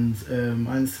 and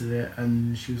I answered it,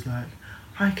 and she was like,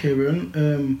 hi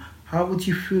Keiren, how would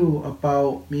you feel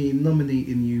about me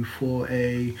nominating you for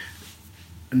an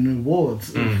award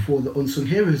for the Unsung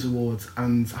Heroes Awards?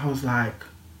 And I was like,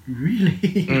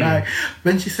 really? Like,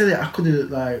 when she said it, I could have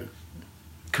like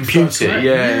compute it.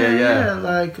 Yeah.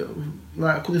 Like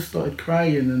I could have started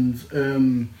crying,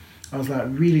 and I was like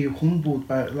really humbled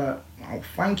by it. Like, oh,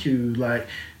 thank you, like,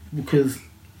 because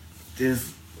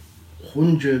there's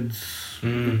hundreds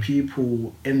of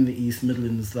people in the East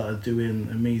Midlands that are doing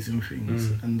amazing things,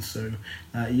 and so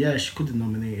she could have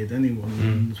nominated anyone,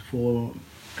 and for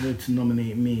her to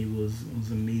nominate me was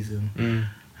amazing.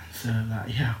 So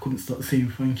I couldn't stop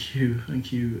saying thank you,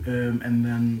 and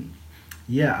then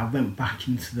I went back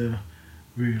into the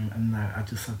room, and I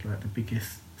just had like the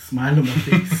biggest smile on my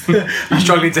face. You're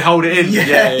struggling to hold it in.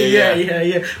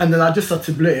 Yeah. And then I just had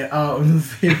to blurt it out and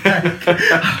say, like,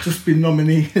 I've just been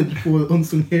nominated for the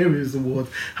Unsung Heroes Award.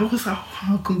 I was like,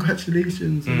 oh,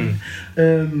 congratulations.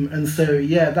 And so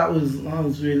that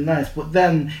was really nice. But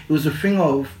then it was a thing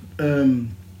of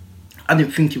I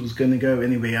didn't think it was going to go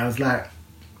anyway. I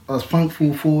was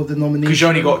thankful for the nomination. Because you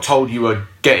only got told you were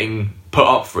getting put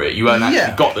up for it. You weren't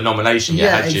actually got the nomination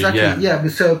yet, had exactly. you? Yeah,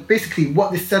 but so basically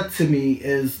what they said to me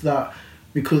is that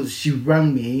because she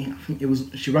rang me,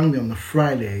 she rang me on the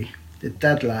Friday, the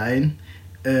deadline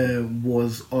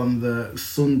was on the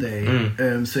Sunday.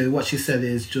 So what she said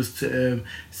is just to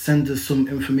send us some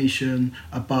information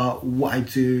about what I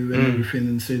do and everything,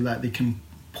 and so like they can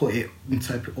put it and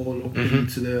type it all up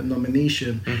into the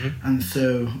nomination. And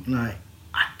so like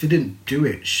I didn't do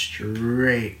it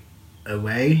straight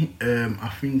away. I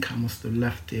think I must have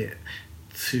left it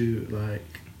to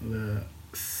like the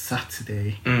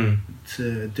Saturday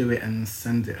to do it and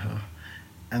send it her,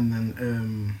 and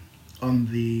then on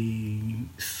the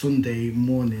Sunday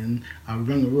morning I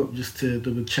rang her up just to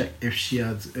double check if she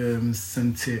had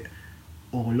sent it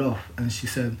all off, and she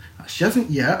said she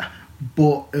hasn't yet,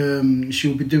 but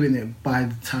she'll be doing it by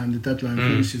the time the deadline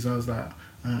finishes. I was like,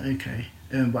 okay.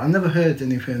 But I never heard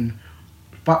anything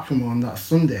back from her on that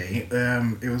Sunday.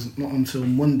 It was not until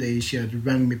Monday she had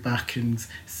rang me back and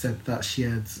said that she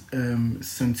had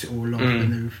sent it all off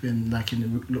and everything, like,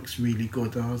 and it looks really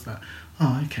good. And I was like,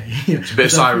 oh, okay. It's a bit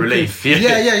of sigh of relief. Yeah.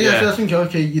 So I was thinking,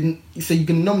 okay, you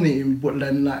can nominate him, but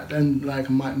then I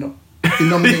might not be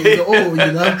nominated at all,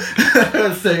 you know.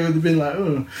 So it would have been like,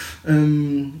 oh.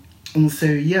 And so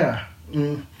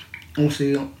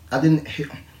also I didn't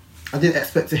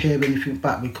expect to hear anything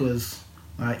back because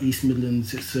East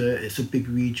Midlands, it's a big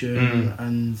region,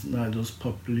 and like there's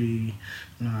probably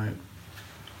like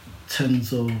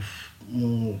tens of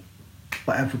more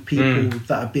whatever people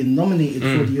that have been nominated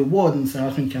for the award, and so I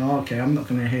was thinking, okay, I'm not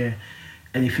going to hear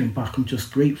anything back. I'm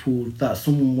just grateful that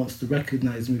someone wants to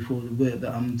recognise me for the work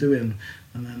that I'm doing.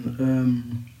 And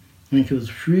then I think it was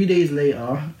 3 days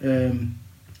later,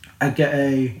 I get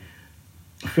a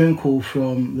phone call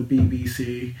from the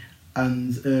BBC,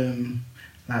 and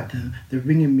they're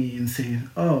ringing me and saying,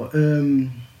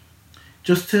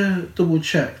 just to double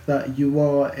check that you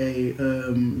are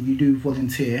you do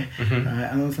volunteer. And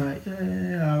I was like,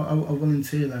 I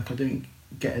volunteer, like I don't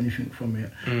get anything from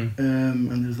it. And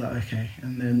they was like, okay.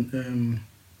 And then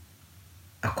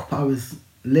a couple hours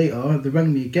later they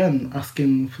rang me again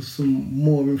asking for some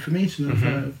more information. I was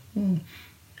like,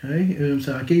 okay.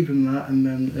 So I gave them that, and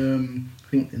then I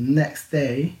think the next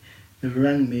day they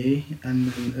rang me,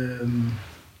 and then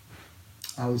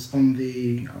I was on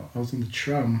the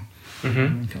tram. I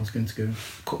think I was going to go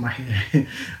cut my hair,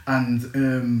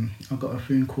 and I got a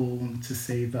phone call to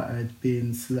say that I'd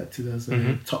been selected as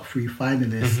a top 3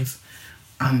 finalist,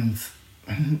 and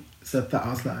said that. I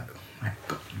was like, oh my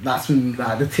God, that's when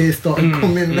like the tears started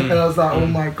coming. And I was like, oh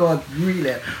my God,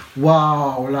 really?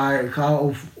 Wow! Like, out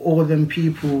of all them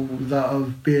people that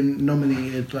have been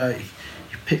nominated, like,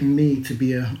 you picked me to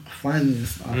be a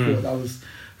finalist. I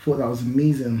thought that was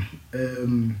amazing.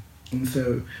 And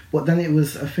so, but then it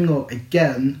was a thing of,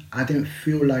 again, I didn't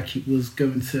feel like it was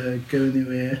going to go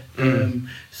anywhere.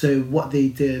 So what they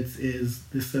did is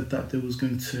they said that they was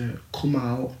going to come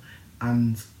out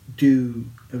and do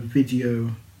a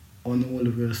video on all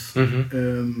of us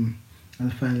and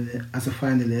as a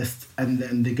finalist, and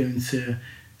then they're going to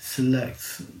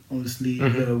select, obviously,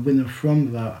 the winner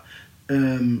from that.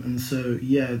 And so,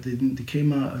 they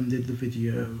came out and did the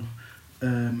video.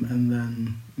 And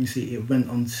then you see it went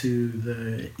on to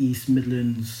the East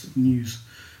Midlands news,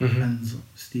 and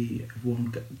obviously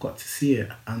everyone got to see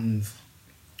it. And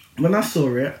when I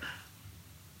saw it,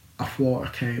 I thought,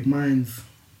 okay, mine's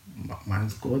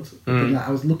good. But like,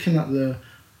 I was looking at the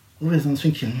always I was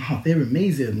thinking, oh, they're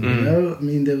amazing, you know? I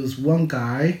mean, there was one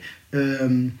guy,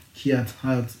 he had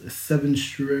 3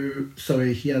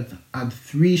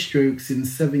 strokes in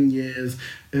 7 years,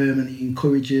 and he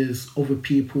encourages other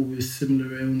people with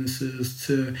similar illnesses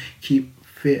to keep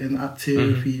fit and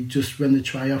active. He just ran the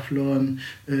triathlon,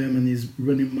 and he's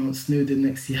running Mount Snowdon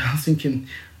next year. I was thinking,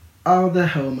 how the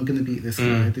hell am I going to beat this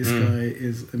guy? This guy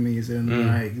is amazing.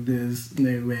 Like, there's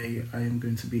no way I am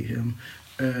going to beat him.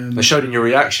 It showed in your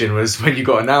reaction was when you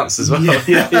got announced as well.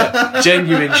 Yeah.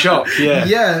 Genuine shock.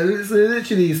 Yeah, so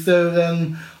literally. So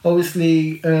then,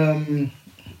 obviously, when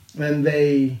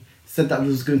they said that I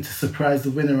was going to surprise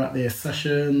the winner at their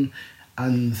session,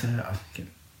 and I think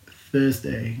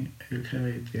Thursday,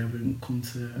 okay, they haven't come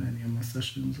to any of my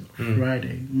sessions.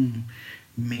 Friday,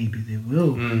 maybe they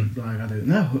will. Like, I don't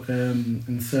know.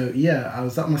 And so, yeah, I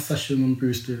was at my session on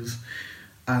Brewster's,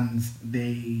 and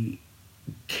a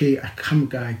camera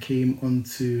guy came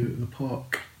onto the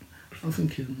park. I was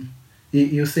thinking,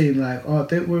 you're saying like, oh,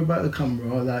 don't worry about the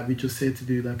camera, like we just here to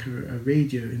do like a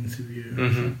radio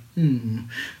interview. And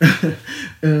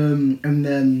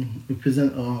then the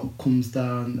presenter comes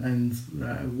down and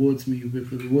awards me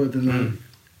with the award, and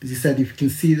as he said, if you can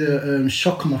see the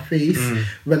shock on my face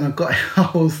when I got it,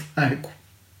 I was like,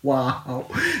 wow.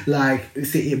 Like,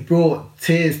 it brought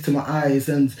tears to my eyes,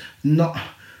 and not...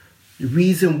 The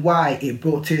reason why it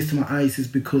brought tears to my eyes is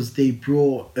because they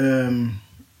brought 2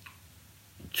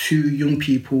 young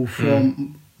people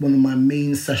from one of my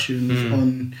main sessions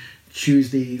on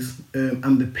Tuesdays,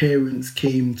 and the parents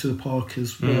came to the park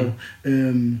as well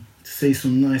to say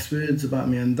some nice words about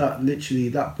me, and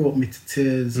that brought me to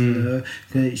tears. And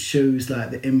it shows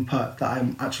like the impact that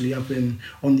I'm actually having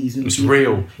on these. It's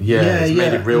real, it's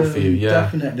made it real for you,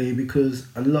 definitely, because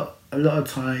a lot of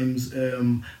times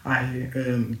I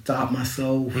doubt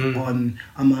myself on,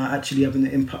 am I actually having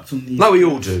an impact on these? Like we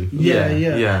all do.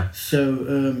 Yeah. So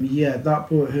that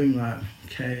brought home like,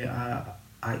 okay,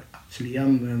 I actually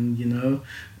am, and you know,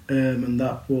 and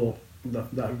that brought.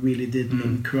 That really did make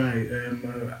me cry.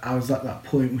 I was at that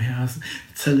point where I was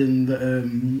telling the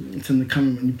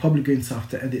cameraman, you're probably going to have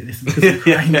to edit this because I'm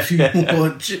crying too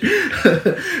much.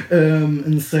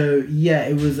 And so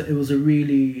it was a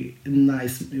really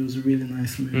nice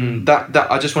moment.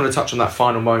 That I just want to touch on that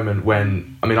final moment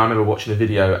when, I remember watching the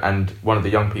video and one of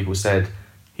the young people said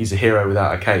he's a hero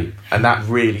without a cape, and that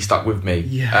really stuck with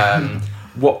me.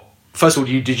 First of all,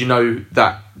 did you know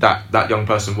that young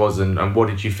person was, and what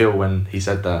did you feel when he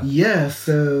said that? Yeah,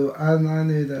 so I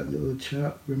know that little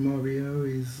chap, Romario,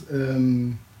 is...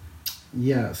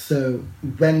 so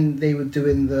when they were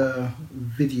doing the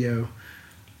video,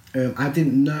 I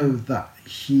didn't know that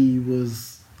he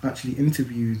was actually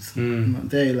interviewed on that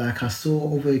day. Like, I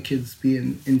saw other kids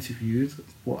being interviewed,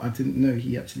 but I didn't know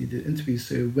he actually did interviews.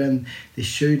 So when they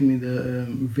showed me the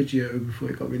video before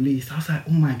it got released, I was like,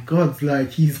 oh my god, like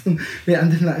he's and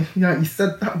then like he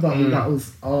said that about me. That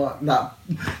was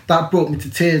that brought me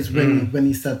to tears when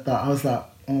he said that. I was like,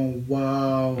 oh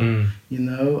wow, you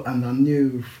know, and I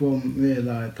knew from there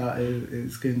like that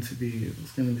it's going to be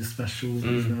special,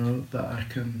 you know, that I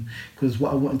can, because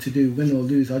what I wanted to do, win or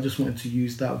lose, I just wanted to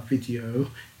use that video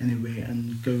anyway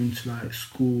and go into like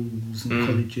schools and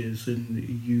colleges and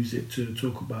use it to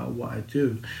talk about what I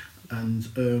do, and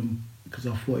because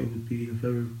I thought it would be a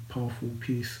very powerful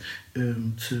piece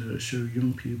to show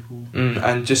young people.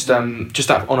 And just on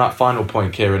that final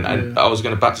point, Keiren, and I was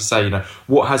going to say, you know,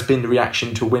 what has been the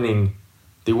reaction to winning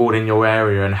the award in your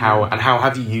area, and how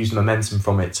have you used momentum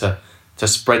from it to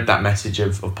spread that message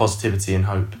of positivity and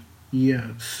hope?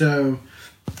 Yeah, so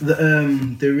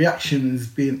the reaction has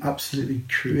been absolutely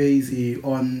crazy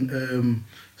on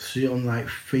like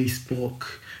Facebook.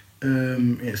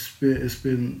 It's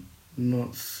been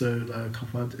not so, like,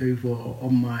 I've had over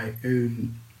on my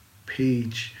own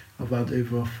page, I've had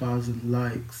over 1,000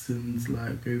 likes and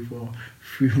like over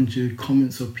 300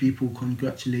 comments of people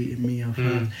congratulating me. I've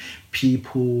had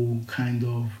people kind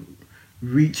of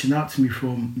reaching out to me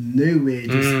from nowhere,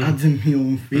 just adding me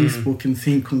on Facebook and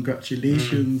saying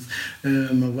congratulations.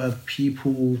 I've had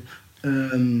people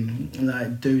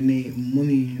like donate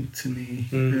money to me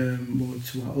or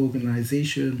to our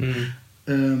organisation.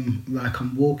 Like,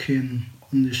 I'm walking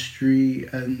on the street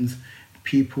and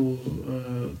people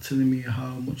telling me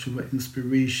how much of an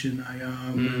inspiration I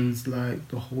am, and like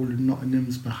the whole of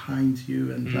Nottingham's behind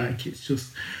you, and like it's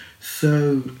just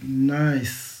so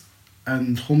nice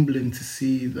and humbling to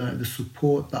see like the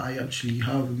support that I actually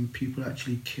have, and people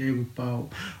actually care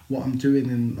about what I'm doing,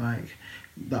 and like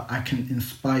that I can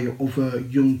inspire other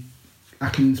young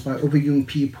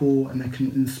people, and I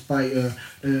can inspire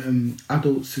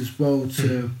adults as well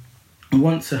to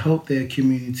want to help their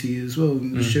community as well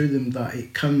and show them that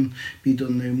it can be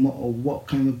done no matter what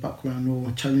kind of background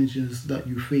or challenges that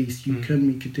you face. You can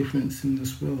make a difference in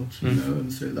this world, you know.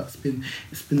 And so it's been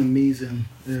amazing,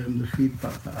 the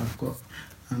feedback that I've got.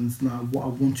 And now what I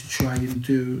want to try and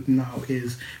do now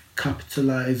is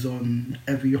capitalize on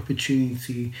every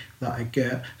opportunity that I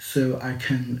get, so I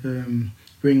can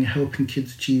bring Helping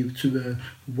Kids Achieve to a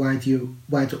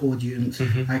wider audience.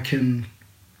 And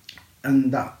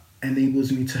that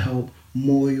enables me to help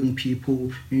more young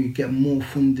people, get more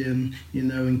funding, you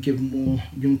know, and give more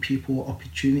young people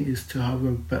opportunities to have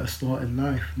a better start in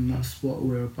life. And that's what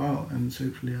we're about. And so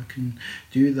hopefully I can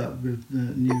do that with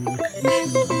the new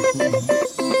recognition that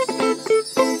I've got.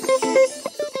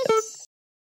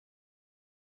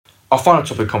 Our final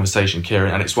topic of conversation,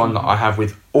 Keiren, and it's one that I have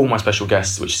with all my special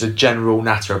guests, which is a general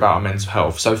natter about our mental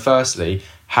health. So firstly,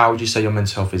 how would you say your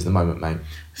mental health is at the moment, mate?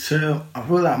 So I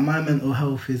feel like my mental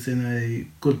health is in a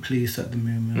good place at the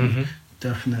moment.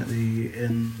 Definitely,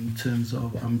 in terms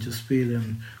of I'm just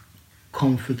feeling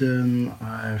confident.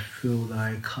 I feel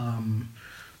like I'm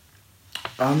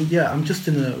just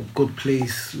in a good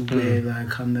place where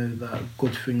like I know that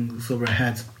good things are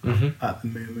ahead at the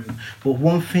moment. But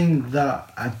one thing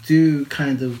that I do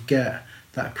kind of get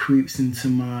that creeps into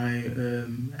my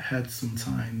head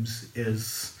sometimes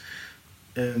is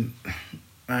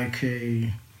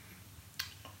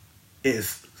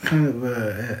it's kind of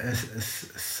a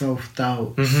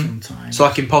self-doubt sometimes. So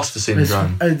like imposter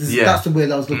syndrome. That's the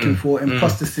word I was looking for,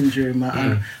 imposter syndrome.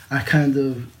 I kind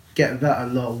of get that a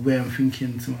lot, where I'm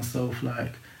thinking to myself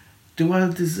like, do I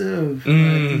deserve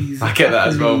these I get that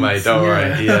as well, mate, don't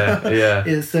worry. Yeah.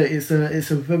 It's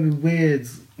a very weird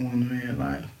one where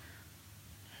like,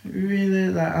 really,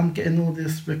 like I'm getting all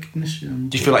this recognition.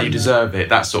 Do you feel like you deserve it,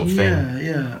 that sort of thing?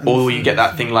 Yeah. Or you get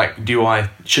that thing like,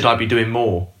 should I be doing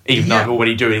more, even though I'm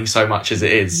already doing so much as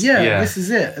it is? Yeah, this is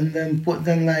it. And then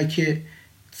like it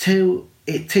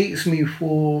takes me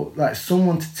for like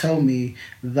someone to tell me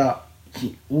that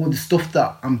all the stuff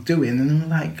that I'm doing, and I'm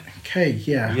like, I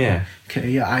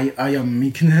am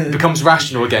making it. It becomes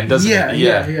rational again, doesn't it?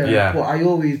 Yeah. But I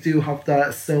always do have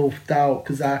that self-doubt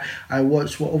because I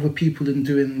watch what other people are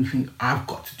doing and think I've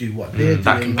got to do what they're doing.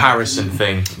 That comparison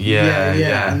thing. Yeah.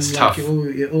 And it's like, tough.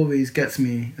 It always gets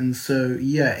me, and so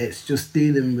it's just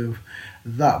dealing with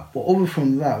that. But other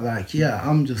from that, like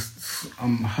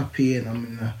I'm happy and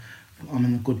I'm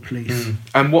in a good place.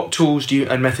 And what tools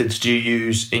and methods do you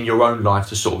use in your own life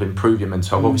to sort of improve your mental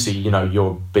health? Obviously, you know,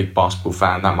 you're a big basketball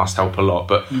fan, that must help a lot.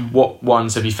 But what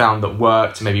ones have you found that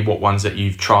worked, and maybe what ones that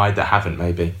you've tried that haven't,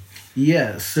 maybe?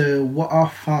 Yeah, so what I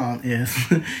found is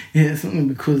something,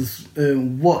 because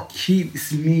what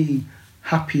keeps me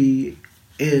happy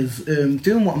is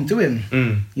doing what I'm doing.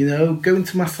 You know, going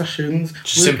to my sessions.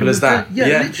 Simple as that.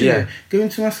 Literally. Going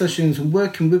to my sessions and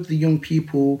working with the young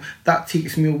people, that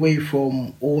takes me away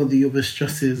from all the other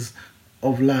stresses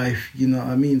of life, you know what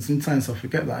I mean? Sometimes I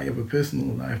forget that I have a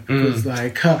personal life because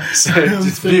so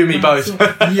just view me both.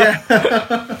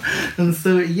 And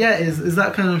so is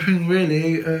that kind of thing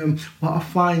really. What I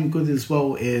find good as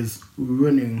well is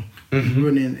running.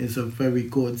 Running is a very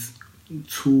good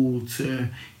tool to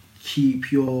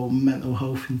keep your mental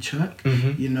health in check,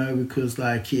 you know, because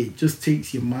like it just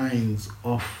takes your mind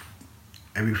off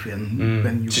everything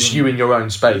when you just run. You in your own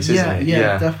space, isn't it?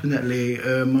 Yeah, definitely.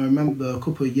 I remember a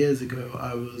couple of years ago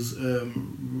I was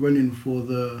running for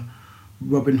the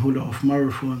Robin Hood Half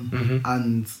Marathon,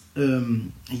 and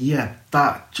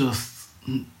that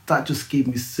just gave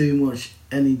me so much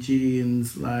energy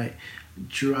and like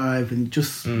drive, and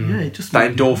just that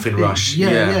endorphin rush.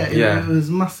 It was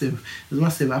massive.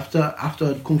 After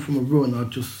I'd come from a run,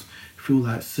 I'd just feel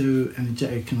like so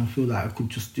energetic, and I feel like I could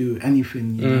just do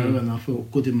anything, you know, and I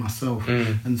felt good in myself.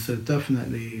 And so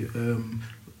definitely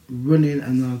running,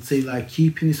 and I'd say like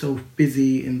keeping yourself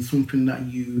busy in something that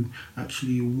you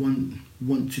actually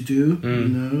want to do, you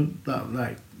know, that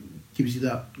like gives you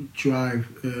that drive.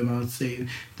 I would say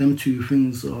them two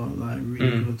things are like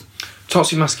really good.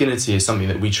 Toxic masculinity is something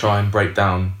that we try and break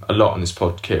down a lot on this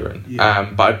pod, Keiren.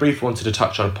 But I briefly wanted to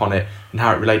touch upon it and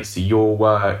how it relates to your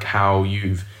work, how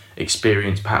you've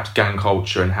experienced perhaps gang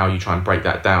culture and how you try and break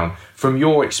that down. From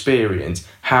your experience,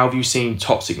 how have you seen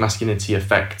toxic masculinity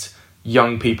affect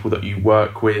young people that you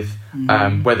work with,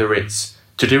 whether it's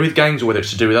to do with gangs or whether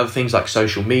it's to do with other things like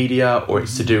social media, or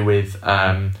it's to do with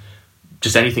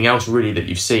just anything else really that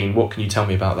you've seen? What can you tell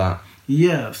me about that?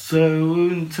 Yeah, so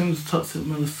in terms of toxic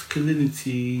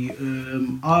masculinity,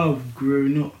 I've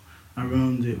grown up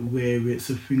around it where it's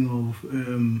a thing of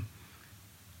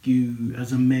you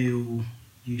as a male,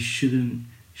 you shouldn't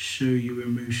show your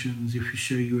emotions. If you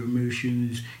show your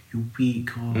emotions, you're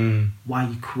weak, or why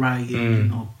you crying, you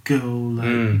know, girl,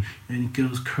 like, and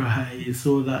girls cry. It's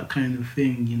all that kind of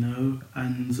thing, you know.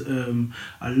 And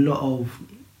a lot of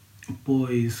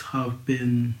boys have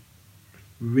been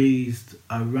raised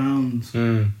around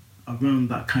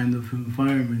that kind of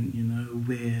environment, you know,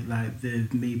 where like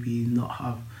they've maybe not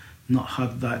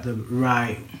had like the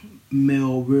right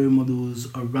male role models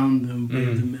around them,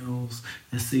 where the males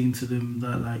are saying to them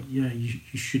that like, yeah, you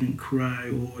shouldn't cry,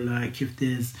 or like if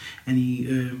there's any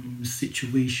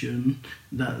situation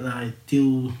that like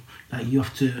you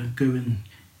have to go and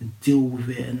deal with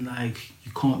it, and like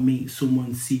you can't make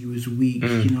someone see you as weak.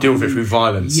 You know, deal with it through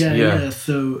violence. Yeah.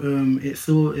 So it's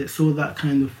all that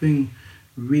kind of thing,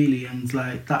 really, and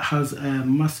like that has a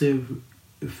massive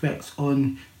effects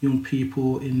on young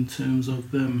people in terms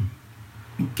of them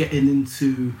getting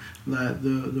into like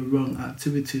the wrong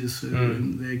activities. So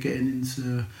they're getting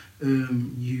into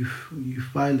youth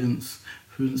violence,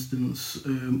 for instance,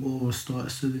 or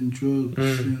start selling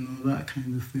drugs and all that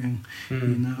kind of thing, you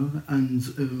know.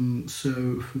 And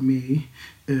so for me,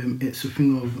 it's a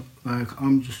thing of like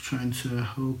I'm just trying to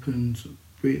help and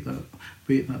break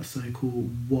that cycle.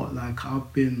 What like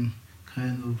I've been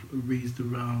kind of raised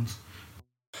around.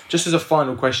 Just as a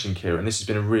final question, Keiren, this has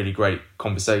been a really great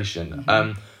conversation.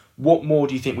 What more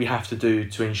do you think we have to do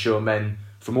to ensure men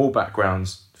from all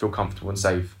backgrounds feel comfortable and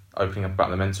safe opening up about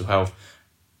their mental health?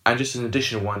 And just an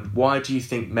additional one, why do you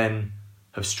think men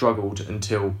have struggled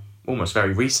until almost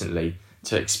very recently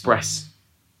to express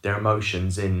their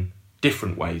emotions in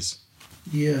different ways?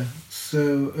 Yeah,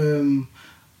 so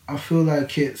I feel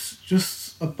like it's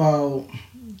just about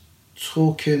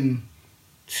talking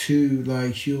to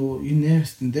like your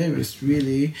nearest and dearest,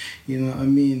 really, you know what I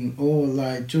mean, or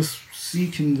like just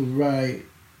seeking the right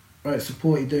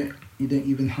support. You don't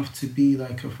even have to be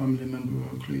like a family member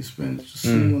or a close friend, just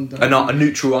someone that a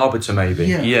neutral arbiter, maybe.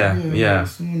 Yeah. Like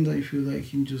someone that you feel like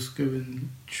you can just go and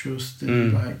trust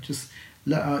and like just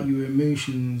let out your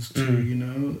emotions to, you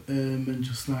know, and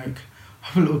just like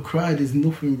have a little cry. There's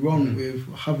nothing wrong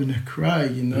with having a cry,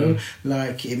 you know.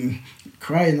 Like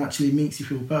crying actually makes you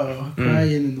feel better.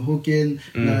 Crying and hugging,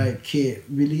 like it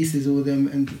releases all them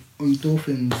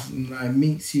endorphins and like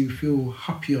makes you feel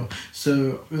happier.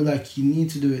 So I feel like you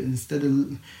need to do it instead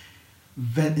of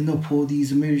venting up all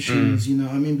these emotions, you know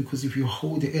what I mean? Because if you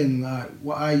hold it in, like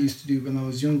what I used to do when I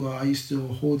was younger, I used to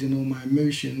hold in all my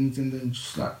emotions and then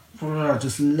just like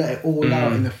just let it all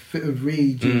out in a fit of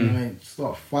rage and like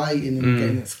start fighting and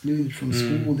getting excluded from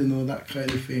school and all that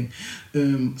kind of thing.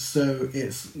 So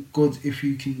it's good if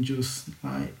you can just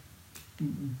like,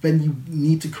 when you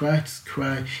need to cry, just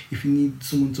cry. If you need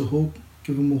someone to hug,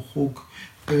 give them a hug.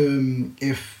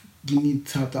 If you need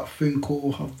to have that phone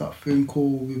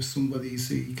call with somebody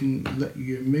so you can let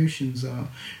your emotions out,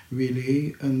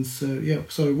 really. And so, yeah,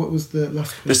 sorry, what was the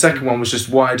last question? The second one was just,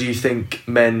 why do you think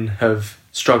men have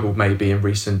struggled maybe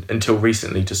until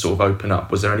recently to sort of open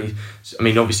up? Was there any, I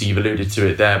mean, obviously you've alluded to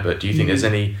it there, but do you think there's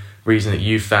any reason that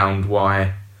you found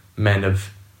why men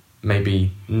have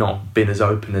maybe not been as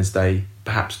open as they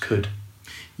perhaps could?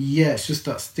 Yeah, it's just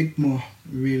that stigma,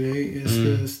 really. It's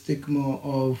the stigma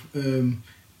of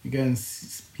again,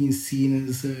 being seen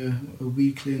as a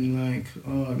weakling, like,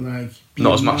 oh, like...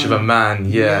 Not as much of a man,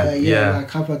 yeah.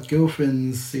 Like, I've had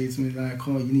girlfriends say to me, like,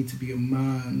 oh, you need to be a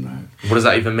man, like... What does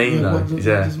that even mean, though? What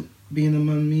does being a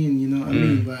man mean, you know what I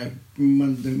mean? Like,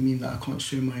 man don't mean that I can't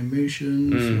show my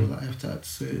emotions, or that I have to act a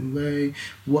certain way.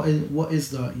 What is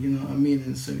that, you know what I mean?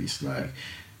 And so it's like...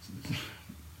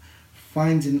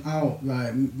 finding out,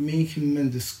 like, making men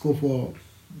discover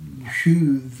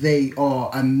who they are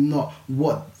and not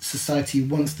what society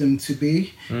wants them to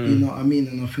be, you know what I mean?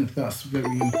 And I think that's very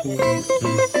important.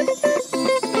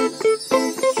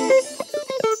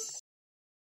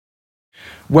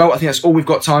 Well, I think that's all we've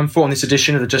got time for on this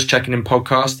edition of the Just Checking In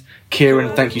podcast.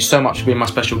 Keiren, thank you so much for being my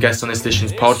special guest on this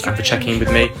edition's pod and for checking in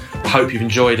with me. I hope you've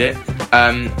enjoyed it.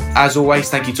 As always,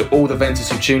 thank you to all the venters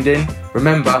who tuned in.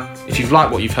 Remember, if you've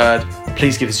liked what you've heard,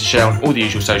 please give us a share on all the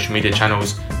usual social media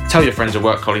channels. Tell your friends or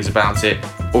work colleagues about it, or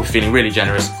if you're feeling really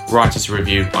generous, write us a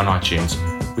review on iTunes.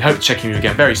 We hope to check in with you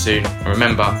again very soon, and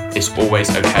remember, it's always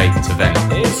okay to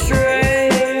vent.